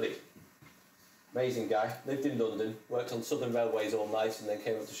theological study. Amazing guy, lived in London, worked on Southern Railways all night, and then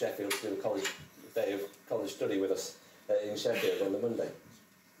came up to Sheffield to do a day of college study with us in Sheffield on the Monday.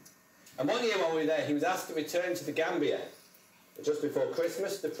 And one year while we were there, he was asked to return to the Gambia just before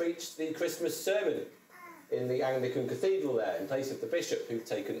Christmas to preach the Christmas sermon in the Anglican cathedral there in place of the bishop who'd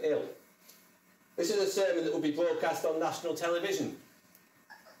taken ill. This is a sermon that will be broadcast on national television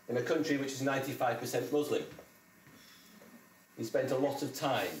in a country which is 95% Muslim. He spent a lot of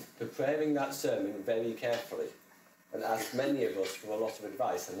time preparing that sermon very carefully and asked many of us for a lot of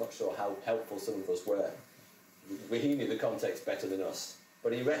advice. I'm not sure how helpful some of us were. He knew the context better than us,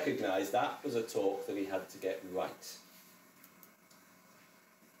 but he recognised that was a talk that he had to get right.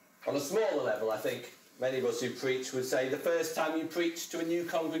 On a smaller level, I think many of us who preach would say the first time you preach to a new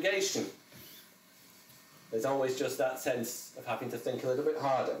congregation, there's always just that sense of having to think a little bit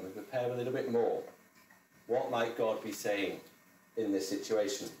harder and prepare a little bit more. What might God be saying in this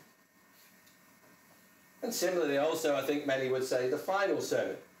situation? And similarly also, I think many would say the final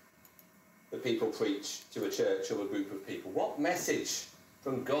sermon that people preach to a church or a group of people. What message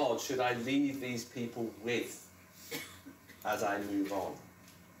from God should I leave these people with as I move on?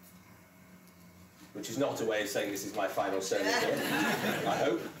 Which is not a way of saying this is my final sermon here, I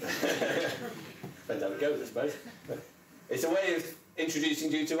hope. Depends how it goes, I suppose. It's a way of introducing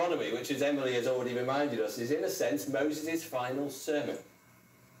Deuteronomy, which, as Emily has already reminded us, is in a sense Moses' final sermon.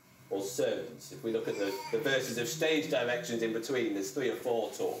 Or sermons. If we look at the verses of stage directions in between, there's 3 or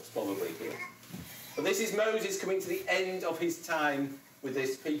 4 talks probably here. But this is Moses coming to the end of his time with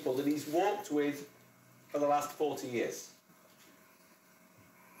this people that he's walked with for the last 40 years.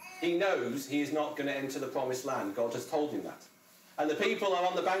 He knows he is not going to enter the promised land. God has told him that. And the people are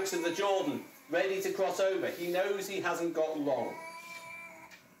on the banks of the Jordan, ready to cross over. He knows he hasn't got long.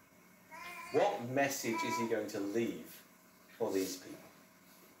 What message is he going to leave for these people?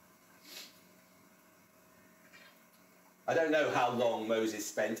 I don't know how long Moses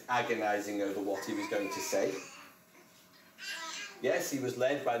spent agonizing over what he was going to say. Yes, he was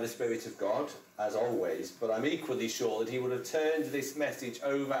led by the Spirit of God, as always, but I'm equally sure that he would have turned this message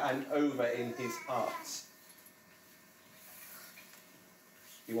over and over in his heart.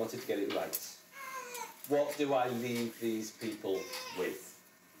 He wanted to get it right. What do I leave these people with?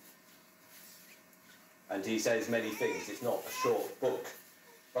 And he says many things. It's not a short book.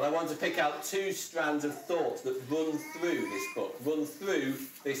 But I want to pick out two strands of thought that run through this book, run through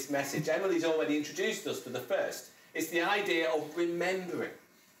this message. Emily's already introduced us to the first. It's the idea of remembering.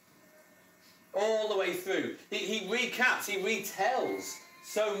 All the way through. He recaps, he retells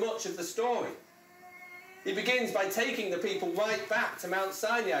so much of the story. He begins by taking the people right back to Mount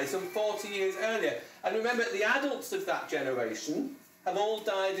Sinai some 40 years earlier. And remember, the adults of that generation have all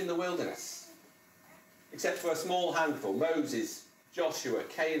died in the wilderness. Except for a small handful, Moses, Joshua,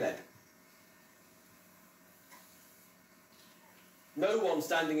 Caleb. No one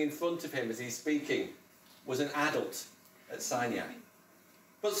standing in front of him as he's speaking was an adult at Sinai.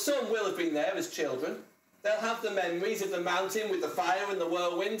 But some will have been there as children. They'll have the memories of the mountain with the fire and the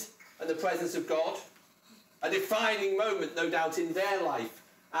whirlwind and the presence of God. A defining moment, no doubt, in their life,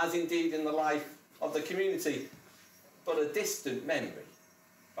 as indeed in the life of the community, but a distant memory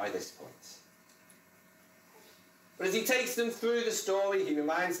by this point. But as he takes them through the story, he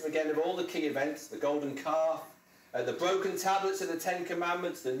reminds them again of all the key events, the golden calf, the broken tablets of the Ten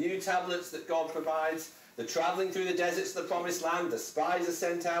Commandments, the new tablets that God provides, the travelling through the deserts of the Promised Land, the spies are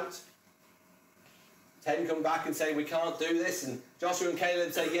sent out. 10 come back and say, we can't do this, and Joshua and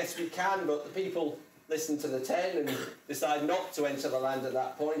Caleb say, yes, we can, but the people listen to the 10 and decide not to enter the land at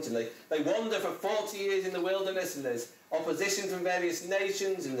that point, and they wander for 40 years in the wilderness, and there's opposition from various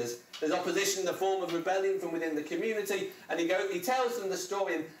nations, and there's opposition in the form of rebellion from within the community, and he tells them the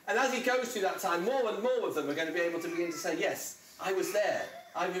story, and as he goes through that time, more and more of them are going to be able to begin to say, yes, I was there,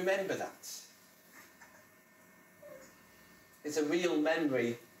 I remember that. It's a real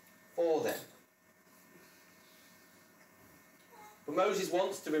memory for them. But Moses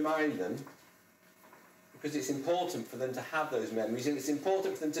wants to remind them, because it's important for them to have those memories, and it's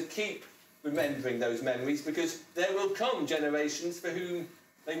important for them to keep remembering those memories, because there will come generations for whom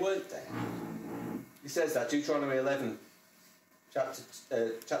they weren't there. He says that, Deuteronomy 11, chapter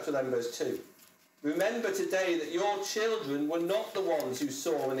 11, verse 2. Remember today that your children were not the ones who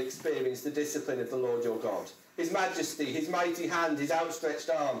saw and experienced the discipline of the Lord your God, his majesty, his mighty hand, his outstretched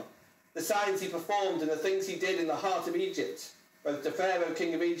arm, the signs he performed and the things he did in the heart of Egypt, both to Pharaoh,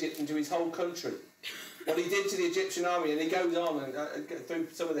 king of Egypt, and to his whole country. What he did to the Egyptian army, and he goes on and through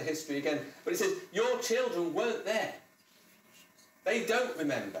some of the history again. But he says, your children weren't there. They don't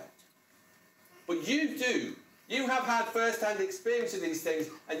remember. But you do. You have had first-hand experience of these things,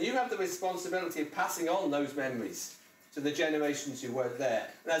 and you have the responsibility of passing on those memories to the generations who weren't there.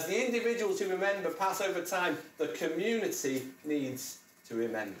 And as the individuals who remember pass over time, the community needs to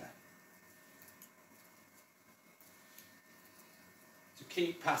remember. To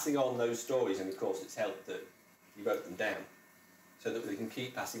keep passing on those stories, and of course it's helped that he wrote them down, so that we can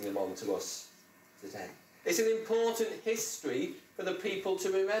keep passing them on to us today. It's an important history for the people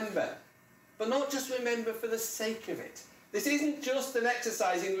to remember, but not just remember for the sake of it. This isn't just an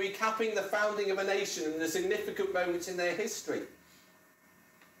exercise in recapping the founding of a nation and the significant moments in their history.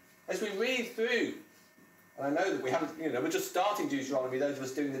 As we read through, and I know that we haven't, we're just starting Deuteronomy, those of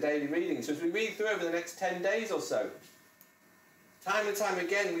us doing the daily reading, so as we read through over the next 10 days or so, time and time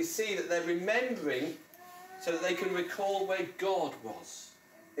again we see that they're remembering so that they can recall where God was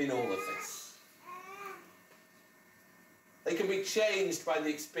in all of this. They can be changed by the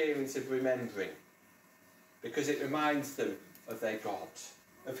experience of remembering, because it reminds them of their God,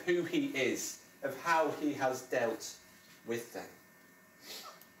 of who he is, of how he has dealt with them.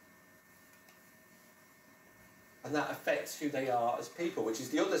 And that affects who they are as people, which is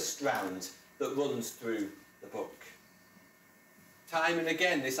the other strand that runs through the book. Time and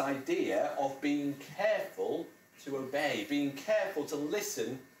again, this idea of being careful to obey, being careful to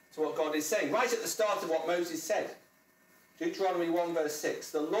listen to what God is saying. Right at the start of what Moses said, Deuteronomy 1 verse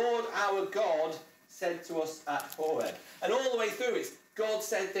 6, the Lord our God said to us at Horeb. And all the way through it's, God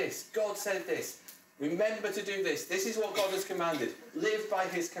said this, God said this. Remember to do this. This is what God has commanded. Live by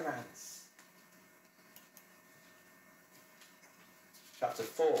his commands. Chapter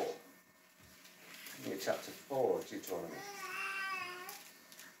 4. Chapter 4 of Deuteronomy.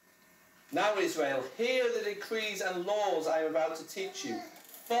 Now, Israel, hear the decrees and laws I am about to teach you.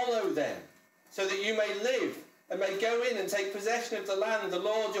 Follow them, so that you may live and may go in and take possession of the land the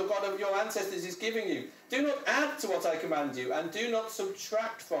Lord your God of your ancestors is giving you. Do not add to what I command you, and do not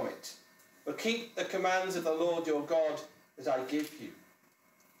subtract from it, but keep the commands of the Lord your God that I give you.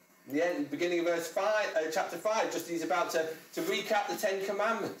 In the end, beginning of chapter 5, just he's about to recap the 10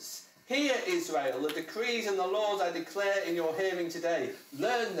 Commandments. Hear, Israel, the decrees and the laws I declare in your hearing today.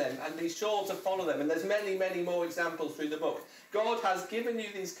 Learn them and be sure to follow them. And there's many, many more examples through the book. God has given you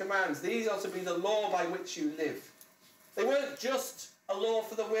these commands. These are to be the law by which you live. They weren't just a law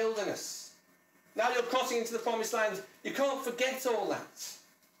for the wilderness. Now you're crossing into the promised land. You can't forget all that.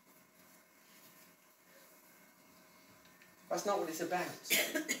 That's not what it's about.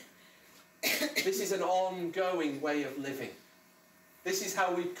 This is an ongoing way of living. This is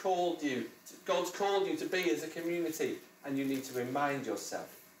how we've called you. God's called you to be as a community, and you need to remind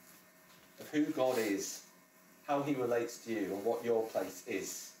yourself of who God is, how he relates to you, and what your place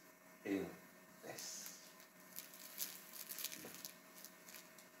is in this.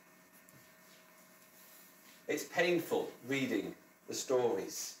 It's painful reading the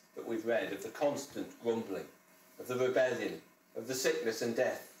stories that we've read of the constant grumbling, of the rebellion, of the sickness and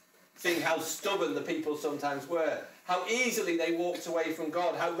death. Seeing how stubborn the people sometimes were, how easily they walked away from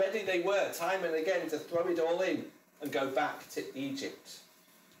God, how ready they were time and again to throw it all in and go back to Egypt.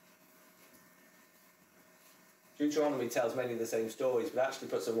 Deuteronomy tells many of the same stories, but actually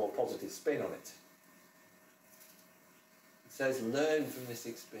puts a more positive spin on it. It says, learn from this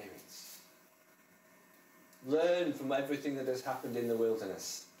experience. Learn from everything that has happened in the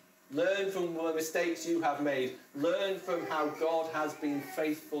wilderness. Learn from the mistakes you have made. Learn from how God has been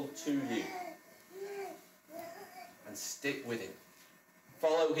faithful to you. And stick with him.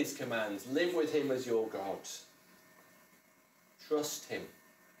 Follow his commands. Live with him as your God. Trust him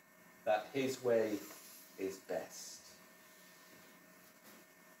that his way is best.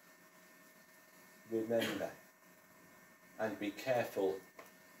 Remember and be careful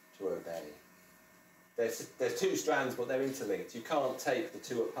to obey. There's two strands, but they're interlinked. You can't take the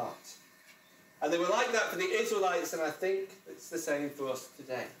two apart. And they were like that for the Israelites, and I think it's the same for us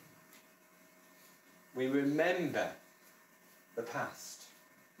today. We remember the past.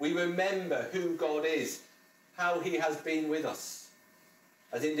 We remember who God is, how he has been with us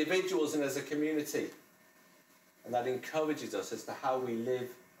as individuals and as a community. And that encourages us as to how we live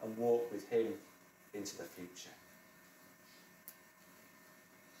and walk with him into the future.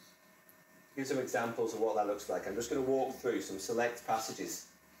 Give some examples of what that looks like. I'm just going to walk through some select passages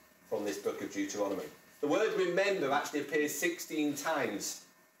from this book of Deuteronomy. The word remember actually appears 16 times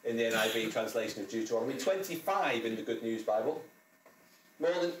in the NIV translation of Deuteronomy, 25 in the Good News Bible,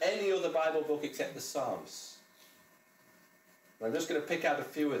 more than any other Bible book except the Psalms. And I'm just going to pick out a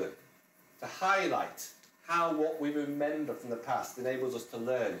few of them to highlight how what we remember from the past enables us to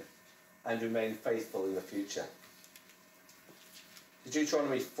learn and remain faithful in the future.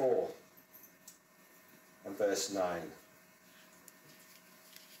 Deuteronomy 4 and verse 9.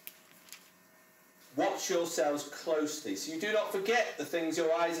 Watch yourselves closely, so you do not forget the things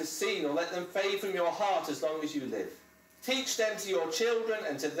your eyes have seen, or let them fade from your heart as long as you live. Teach them to your children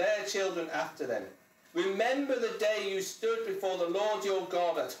and to their children after them. Remember the day you stood before the Lord your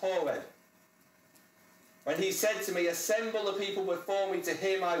God at Horeb, when he said to me, assemble the people before me to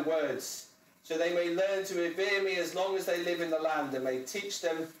hear my words, so they may learn to revere me as long as they live in the land, and may teach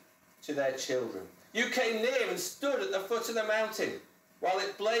them to their children. You came near and stood at the foot of the mountain, while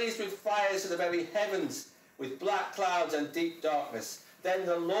it blazed with fires to the very heavens, with black clouds and deep darkness. Then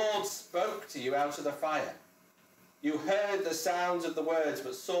the Lord spoke to you out of the fire. You heard the sounds of the words,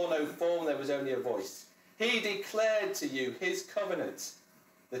 but saw no form, there was only a voice. He declared to you his covenant,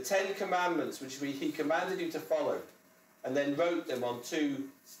 the 10 commandments which he commanded you to follow, and then wrote them on 2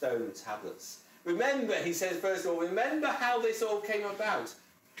 stone tablets. Remember, he says, first of all, remember how this all came about.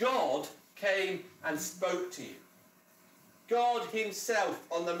 God came and spoke to you. God himself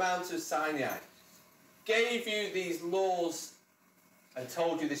on the Mount of Sinai gave you these laws and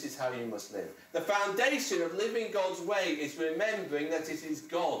told you this is how you must live. The foundation of living God's way is remembering that it is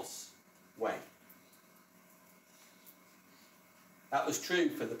God's way. That was true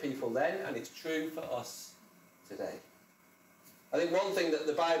for the people then, and it's true for us today. I think one thing that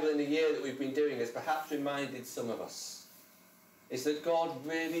the Bible in the year that we've been doing has perhaps reminded some of us is that God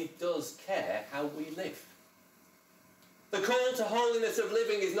really does care how we live. The call to holiness of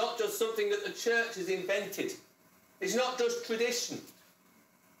living is not just something that the church has invented. It's not just tradition.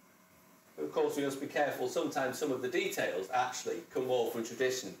 But of course, we must be careful. Sometimes some of the details actually come more from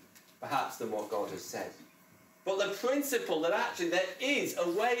tradition, perhaps, than what God has said. But the principle that actually there is a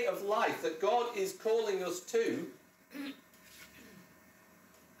way of life that God is calling us to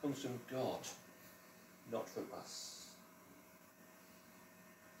comes from God, not from us.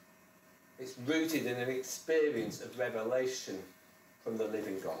 It's rooted in an experience of revelation from the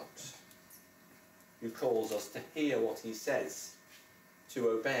living God, who calls us to hear what he says, to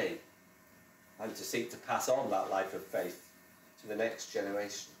obey, and to seek to pass on that life of faith to the next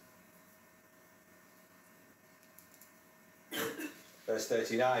generation. Verse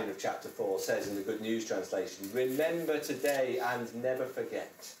 39 of chapter 4 says in the Good News translation, "Remember today and never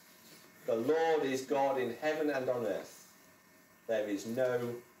forget. The Lord is God in heaven and on earth. There is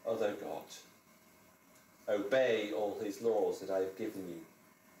no other God. Obey all his laws that I have given you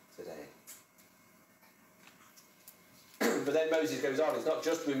today." But then Moses goes on. It's not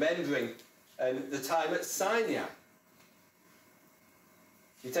just remembering the time at Sinai.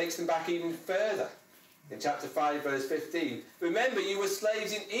 He takes them back even further. In chapter 5, verse 15, "Remember you were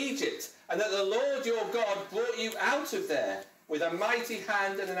slaves in Egypt, and that the Lord your God brought you out of there with a mighty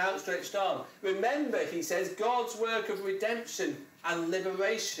hand and an outstretched arm." Remember, he says, God's work of redemption and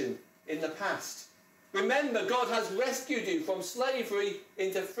liberation in the past. Remember, God has rescued you from slavery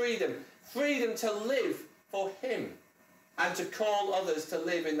into freedom. Freedom to live for him and to call others to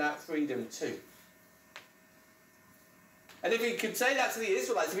live in that freedom too. And if he could say that to the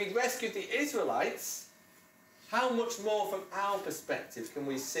Israelites, if he'd rescued the Israelites, how much more from our perspective can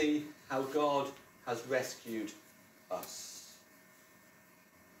we see how God has rescued us?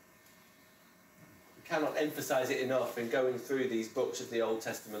 We cannot emphasize it enough in going through these books of the Old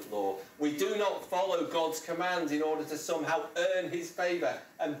Testament law. We do not follow God's commands in order to somehow earn his favour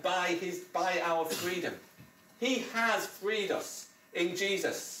and buy our freedom. He has freed us in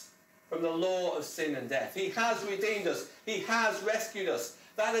Jesus from the law of sin and death. He has redeemed us. He has rescued us.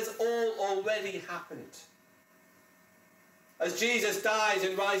 That has all already happened. As Jesus dies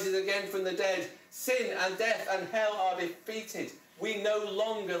and rises again from the dead, sin and death and hell are defeated. We no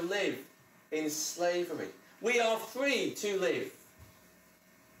longer live in slavery. We are free to live.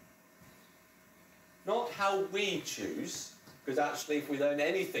 Not how we choose, because actually if we learn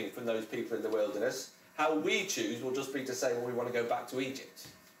anything from those people in the wilderness, how we choose will just be to say, well, we want to go back to Egypt.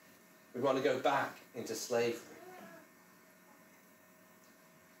 We want to go back into slavery.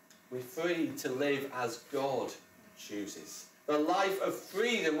 We're free to live as God chooses. The life of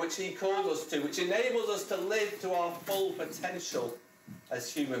freedom which he called us to, which enables us to live to our full potential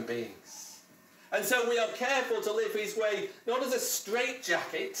as human beings. And so we are careful to live his way, not as a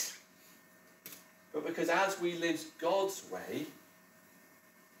straitjacket, but because as we live God's way,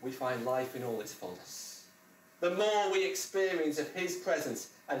 we find life in all its fullness. The more we experience of his presence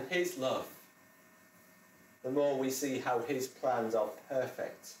and his love, the more we see how his plans are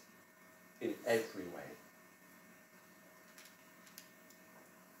perfect in every way.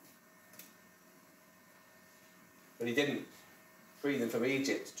 But he didn't free them from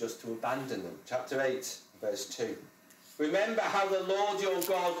Egypt just to abandon them. Chapter 8, verse 2. "Remember how the Lord your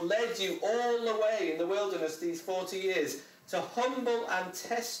God led you all the way in the wilderness these 40 years to humble and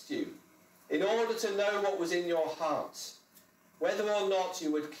test you in order to know what was in your heart, whether or not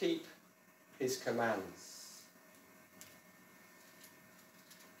you would keep his commands."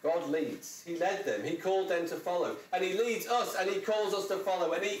 God leads. He led them. He called them to follow. And he leads us and he calls us to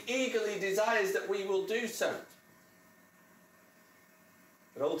follow. And he eagerly desires that we will do so.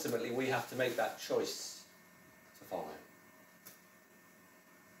 But ultimately we have to make that choice to follow.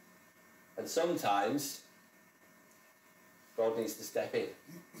 And sometimes God needs to step in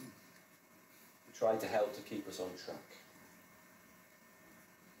to try to help to keep us on track.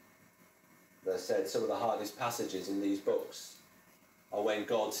 As I said, some of the hardest passages in these books are when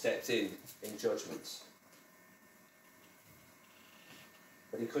God steps in judgment.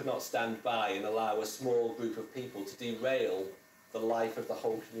 But he could not stand by and allow a small group of people to derail the life of the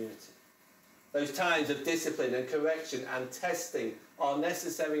whole community. Those times of discipline and correction and testing are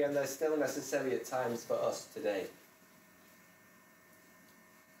necessary, and they're still necessary at times for us today,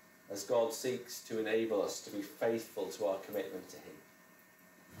 as God seeks to enable us to be faithful to our commitment to him,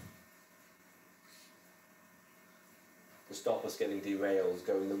 to stop us getting derailed,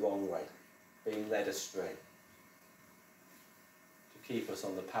 going the wrong way, being led astray, to keep us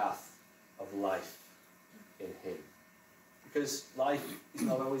on the path of life in him. Because life is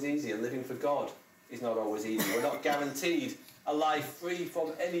not always easy, and living for God is not always easy. We're not guaranteed a life free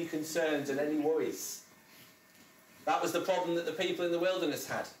from any concerns and any worries. That was the problem that the people in the wilderness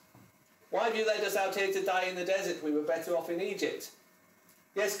had. "Why have you led us out here to die in the desert? We were better off in Egypt."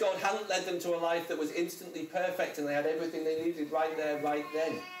 Yes, God hadn't led them to a life that was instantly perfect and they had everything they needed right there, right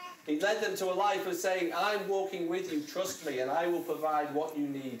then. He led them to a life of saying, I'm walking with you, trust me, and I will provide what you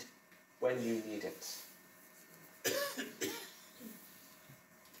need when you need it.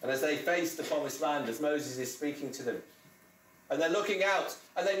 And as they face the promised land, as Moses is speaking to them, and they're looking out,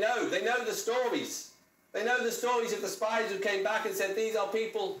 and they know the stories. They know the stories of the spies who came back and said, these are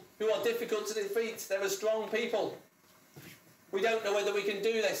people who are difficult to defeat. They're a strong people. We don't know whether we can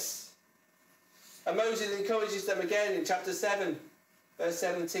do this. And Moses encourages them again in chapter 7, verse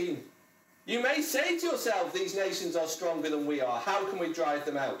 17. You may say to yourself, these nations are stronger than we are. How can we drive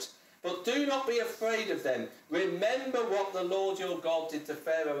them out? But do not be afraid of them. Remember what the Lord your God did to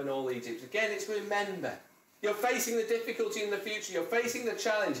Pharaoh and all Egypt. Again, it's remember. You're facing the difficulty in the future. You're facing the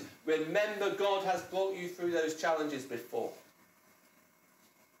challenge. Remember, God has brought you through those challenges before.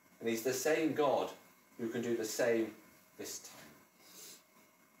 And he's the same God who can do the same this time.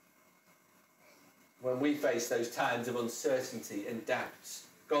 When we face those times of uncertainty and doubt,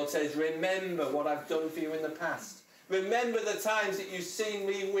 God says, remember what I've done for you in the past. Remember the times that you've seen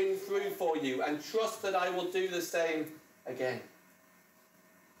me win through for you, and trust that I will do the same again.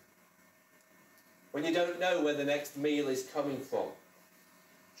 When you don't know where the next meal is coming from,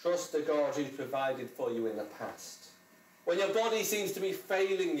 trust the God who's provided for you in the past. When your body seems to be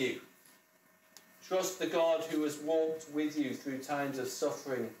failing you, trust the God who has walked with you through times of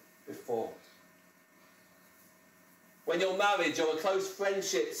suffering before. When your marriage or a close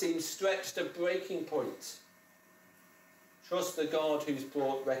friendship seems stretched to breaking point, trust the God who's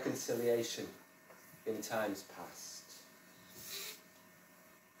brought reconciliation in times past.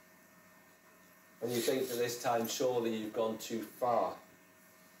 When you think that this time surely you've gone too far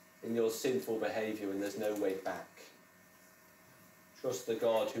in your sinful behaviour and there's no way back, trust the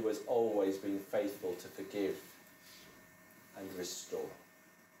God who has always been faithful to forgive and restore.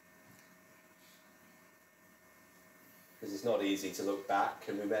 Because it's not easy to look back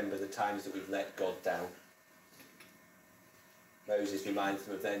and remember the times that we've let God down. Moses reminds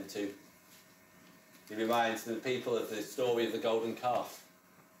them of them too. He reminds the people of the story of the golden calf.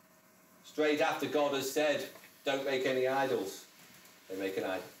 Straight after God has said, don't make any idols, they make an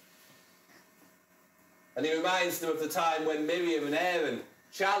idol. And he reminds them of the time when Miriam and Aaron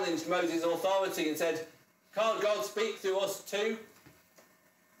challenged Moses' authority and said, can't God speak through us too?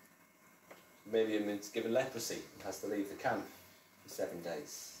 Miriam is given leprosy and has to leave the camp for 7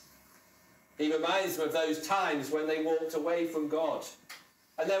 days. He reminds them of those times when they walked away from God.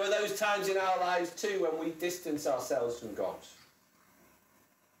 And there are those times in our lives too when we distance ourselves from God.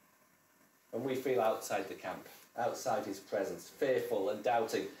 And we feel outside the camp, outside his presence, fearful and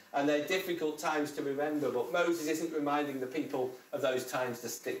doubting. And they're difficult times to remember, but Moses isn't reminding the people of those times to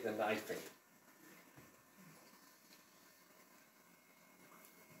stick the knife in.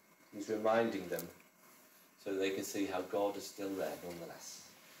 He's reminding them so that they can see how God is still there nonetheless.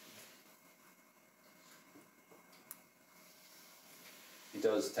 He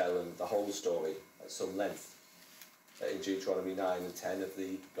does tell them the whole story at some length in Deuteronomy 9 and 10 of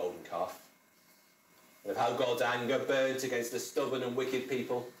the golden calf, and of how God's anger burnt against the stubborn and wicked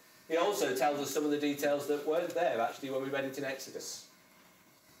people. He also tells us some of the details that weren't there actually when we read it in Exodus.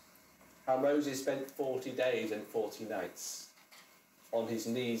 How Moses spent 40 days and 40 nights on his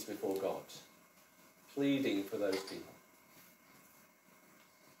knees before God, pleading for those people.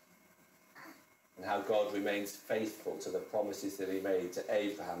 And how God remains faithful to the promises that he made to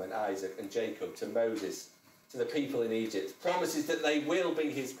Abraham and Isaac and Jacob, to Moses, to the people in Egypt. Promises that they will be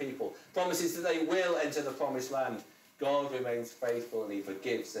his people. Promises that they will enter the promised land. God remains faithful and he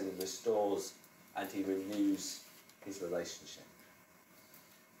forgives and he restores and he renews his relationship.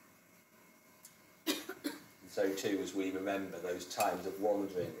 And so too, as we remember those times of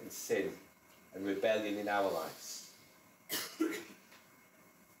wandering and sin and rebellion in our lives,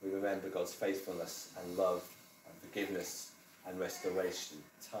 we remember God's faithfulness and love and forgiveness and restoration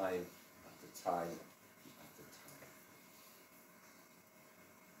time after time after time.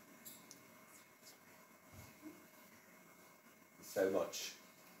 So much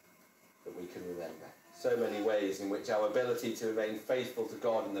that we can remember. So many ways in which our ability to remain faithful to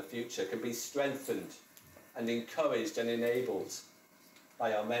God in the future can be strengthened and encouraged and enabled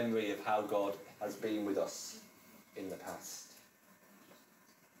by our memory of how God has been with us in the past.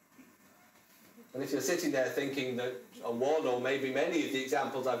 And if you're sitting there thinking that on one or maybe many of the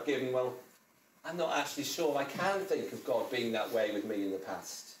examples I've given, well, I'm not actually sure I can think of God being that way with me in the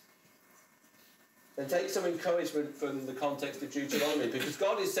past, then take some encouragement from the context of Deuteronomy, because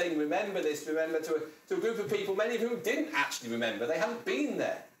God is saying, remember this, remember to a group of people, many of whom didn't actually remember. They haven't been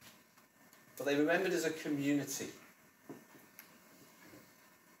there, but they remembered as a community.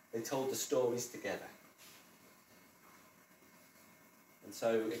 They told the stories together. And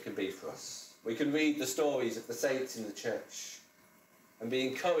so it can be for us. We can read the stories of the saints in the church and be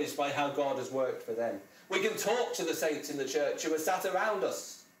encouraged by how God has worked for them. We can talk to the saints in the church who are sat around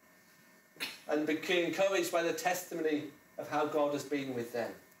us and be encouraged by the testimony of how God has been with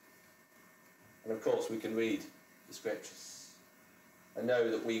them. And of course we can read the scriptures and know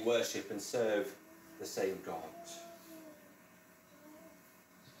that we worship and serve the same God.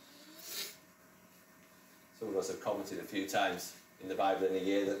 Some of us have commented a few times in the Bible in a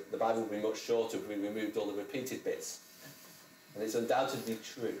year that the Bible would be much shorter if we removed all the repeated bits. And it's undoubtedly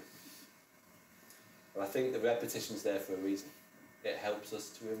true. But I think the repetition's there for a reason. It helps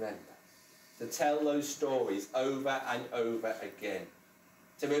us to remember, to tell those stories over and over again,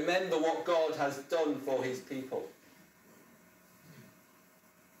 to remember what God has done for his people.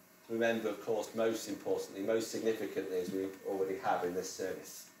 To remember, of course, most importantly, most significantly, as we already have in this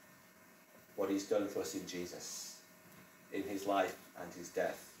service, what he's done for us in Jesus, in his life and his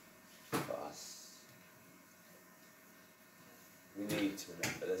death for us. We need to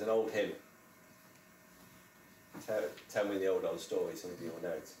remember. There's an old hymn. Tell me the old story, some of you will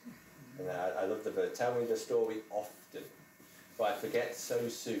know it. And I love the verse, tell me the story often, for I forget so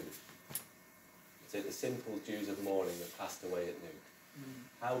soon. It's the simple dews of morning that passed away at noon.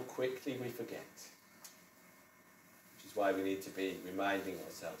 How quickly we forget. Which is why we need to be reminding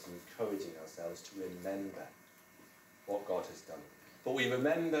ourselves and encouraging ourselves to remember what God has done. But we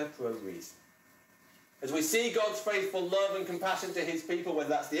remember for a reason. As we see God's faithful love and compassion to his people, whether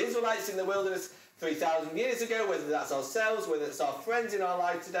that's the Israelites in the wilderness 3,000 years ago, whether that's ourselves, whether it's our friends in our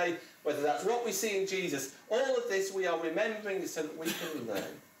life today, whether that's what we see in Jesus, all of this we are remembering so that we can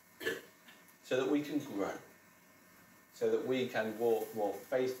learn, so that we can grow, so that we can walk more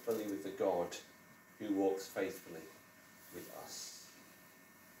faithfully with the God who walks faithfully with us.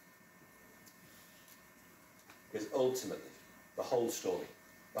 Because ultimately, the whole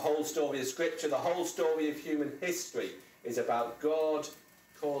story of Scripture, the whole story of human history is about God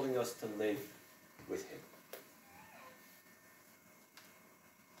calling us to live with him.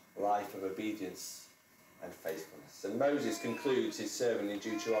 A life of obedience and faithfulness. And Moses concludes his sermon in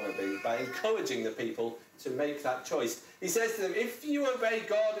Deuteronomy by encouraging the people to make that choice. He says to them, if you obey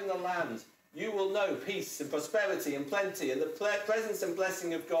God in the land, you will know peace and prosperity and plenty and the presence and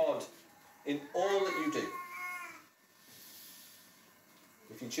blessing of God in all that you do.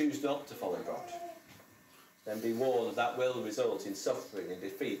 If you choose not to follow God, then be warned that will result in suffering and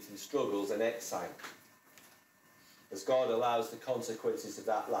defeat and struggles and exile, as God allows the consequences of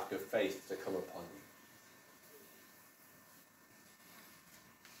that lack of faith to come upon you.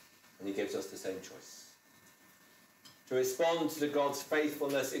 And he gives us the same choice. To respond to God's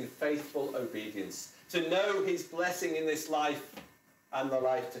faithfulness in faithful obedience, to know his blessing in this life and the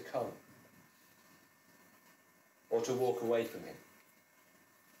life to come, or to walk away from him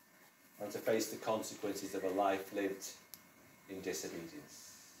and to face the consequences of a life lived in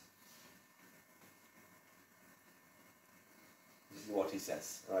disobedience. This is what he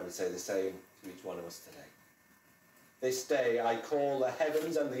says, and I would say the same to each one of us today. This day I call the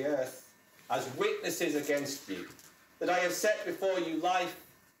heavens and the earth as witnesses against you, that I have set before you life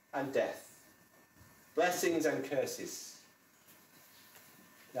and death, blessings and curses.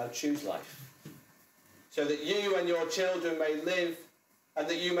 Now choose life, so that you and your children may live, and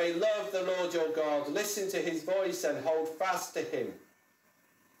that you may love the Lord your God, listen to his voice and hold fast to him.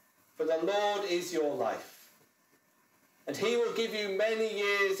 For the Lord is your life, and he will give you many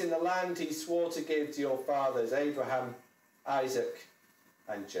years in the land he swore to give to your fathers, Abraham, Isaac,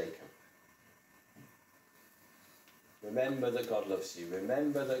 and Jacob. Remember that God loves you.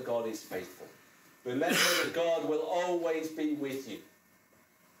 Remember that God is faithful. Remember that God will always be with you,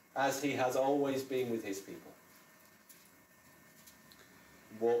 as he has always been with his people.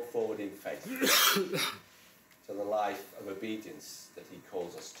 Walk forward in faith to the life of obedience that he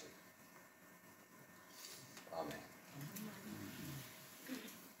calls us to. Amen.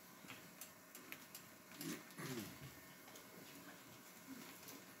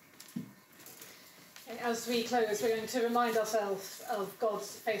 As we close, we're going to remind ourselves of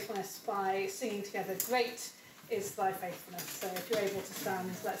God's faithfulness by singing together, Great is thy faithfulness. So if you're able to stand,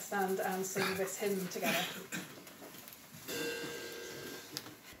 let's stand and sing this hymn together.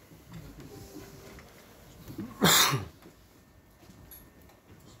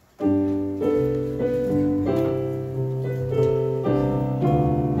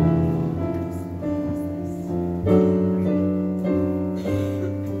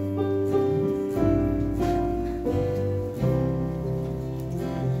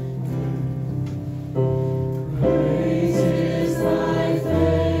 Great is thy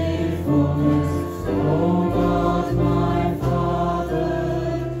faithfulness, O God.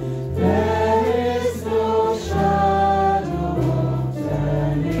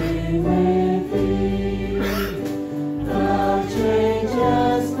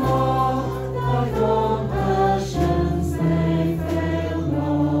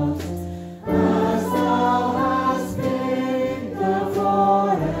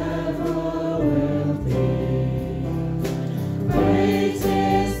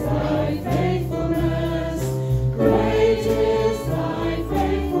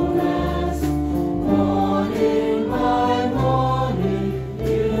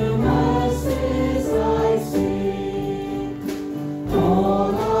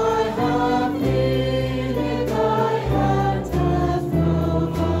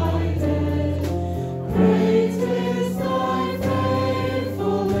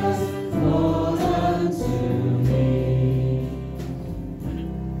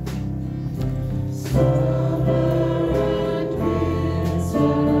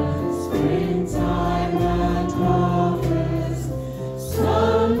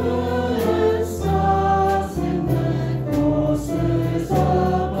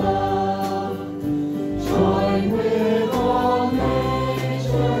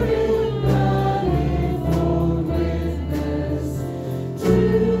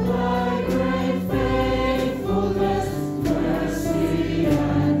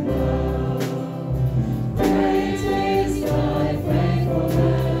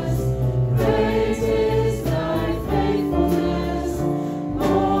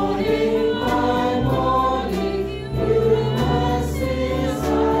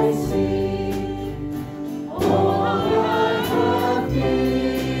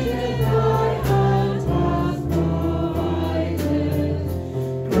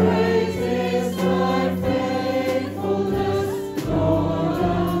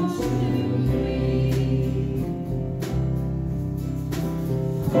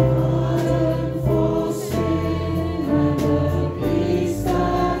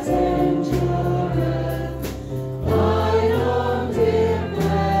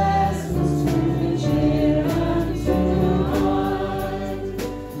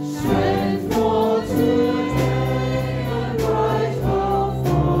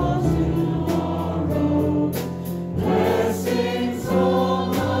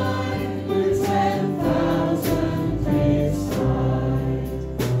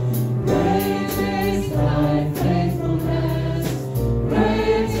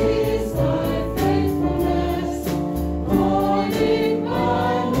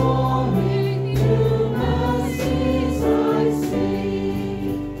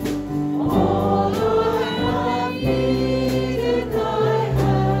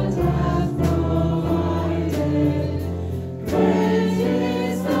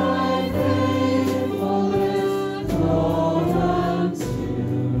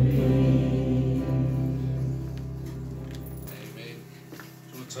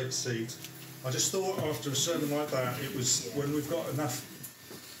 seat. I just thought after a sermon like that, it was when we've got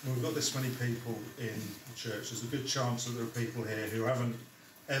this many people in the church, there's a good chance that there are people here who haven't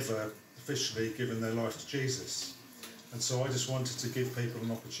ever officially given their life to Jesus. And so I just wanted to give people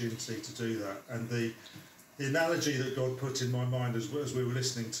an opportunity to do that. And the analogy that God put in my mind as we were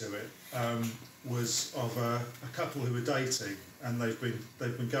listening to it was of a couple who were dating, and they've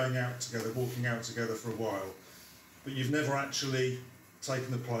been going out together, walking out together for a while, but you've never actually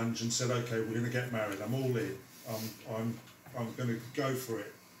taken the plunge and said, okay, we're going to get married, I'm all in, I'm going to go for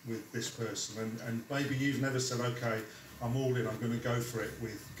it with this person, and maybe you've never said, okay, I'm all in, I'm going to go for it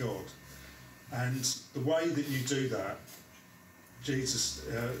with God. And the way that you do that, Jesus,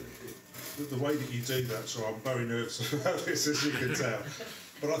 the way that you do that, so I'm very nervous about this, as you can tell,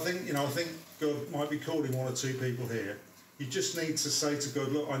 but I think God might be calling one or two people here. You just need to say to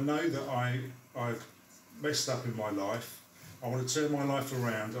God, look, I know that I've messed up in my life. I want to turn my life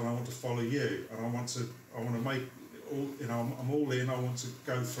around, and I want to follow you, and I want to make all, I'm all in. I want to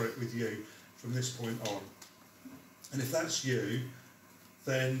go for it with you from this point on. And if that's you,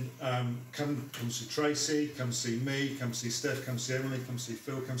 then come see Tracy, come see me, come see Steph, come see Emily, come see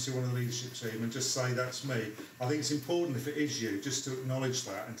Phil, come see one of the leadership team, and just say that's me. I think it's important, if it is you, just to acknowledge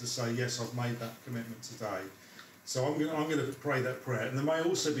that and to say, yes, I've made that commitment today. So I'm going to pray that prayer. And there may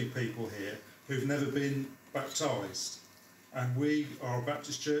also be people here who've never been baptised. And we are a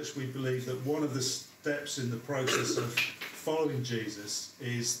Baptist church. We believe that one of the steps in the process of following Jesus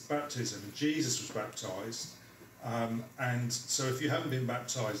is baptism. Jesus was baptised. And so if you haven't been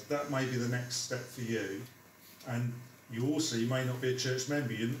baptised, that may be the next step for you. And you may not be a church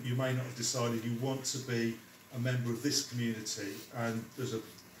member. You may not have decided you want to be a member of this community. And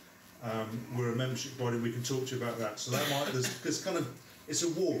we're a membership body. We can talk to you about that. So it's a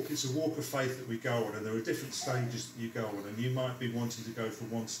walk of faith that we go on, and there are different stages that you go on, and you might be wanting to go from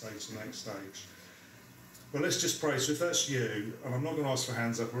one stage to the next stage. But let's just pray. So if that's you, and I'm not going to ask for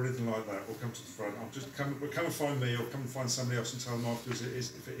hands up or anything like that, we'll come to the front. Come and find me, or come and find somebody else and tell them afterwards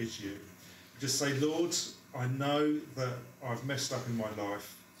if it is you. Just say, Lord, I know that I've messed up in my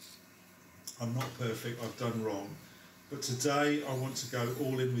life. I'm not perfect, I've done wrong. But today I want to go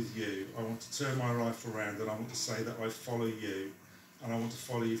all in with you. I want to turn my life around, and I want to say that I follow you, and I want to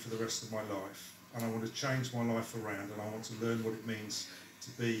follow you for the rest of my life. And I want to change my life around, and I want to learn what it means to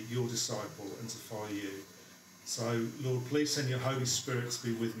be your disciple and to follow you. So, Lord, please send your Holy Spirit to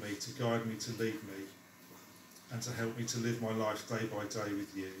be with me, to guide me, to lead me, and to help me to live my life day by day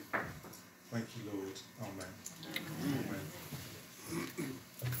with you. Thank you, Lord. Amen. Amen.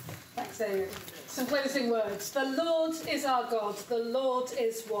 Thanks, David. Some closing words. The Lord is our God. The Lord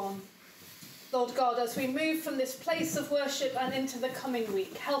is one. Lord God, as we move from this place of worship and into the coming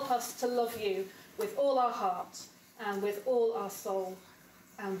week, help us to love you with all our heart and with all our soul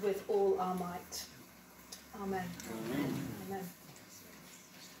and with all our might. Amen. Amen. Amen.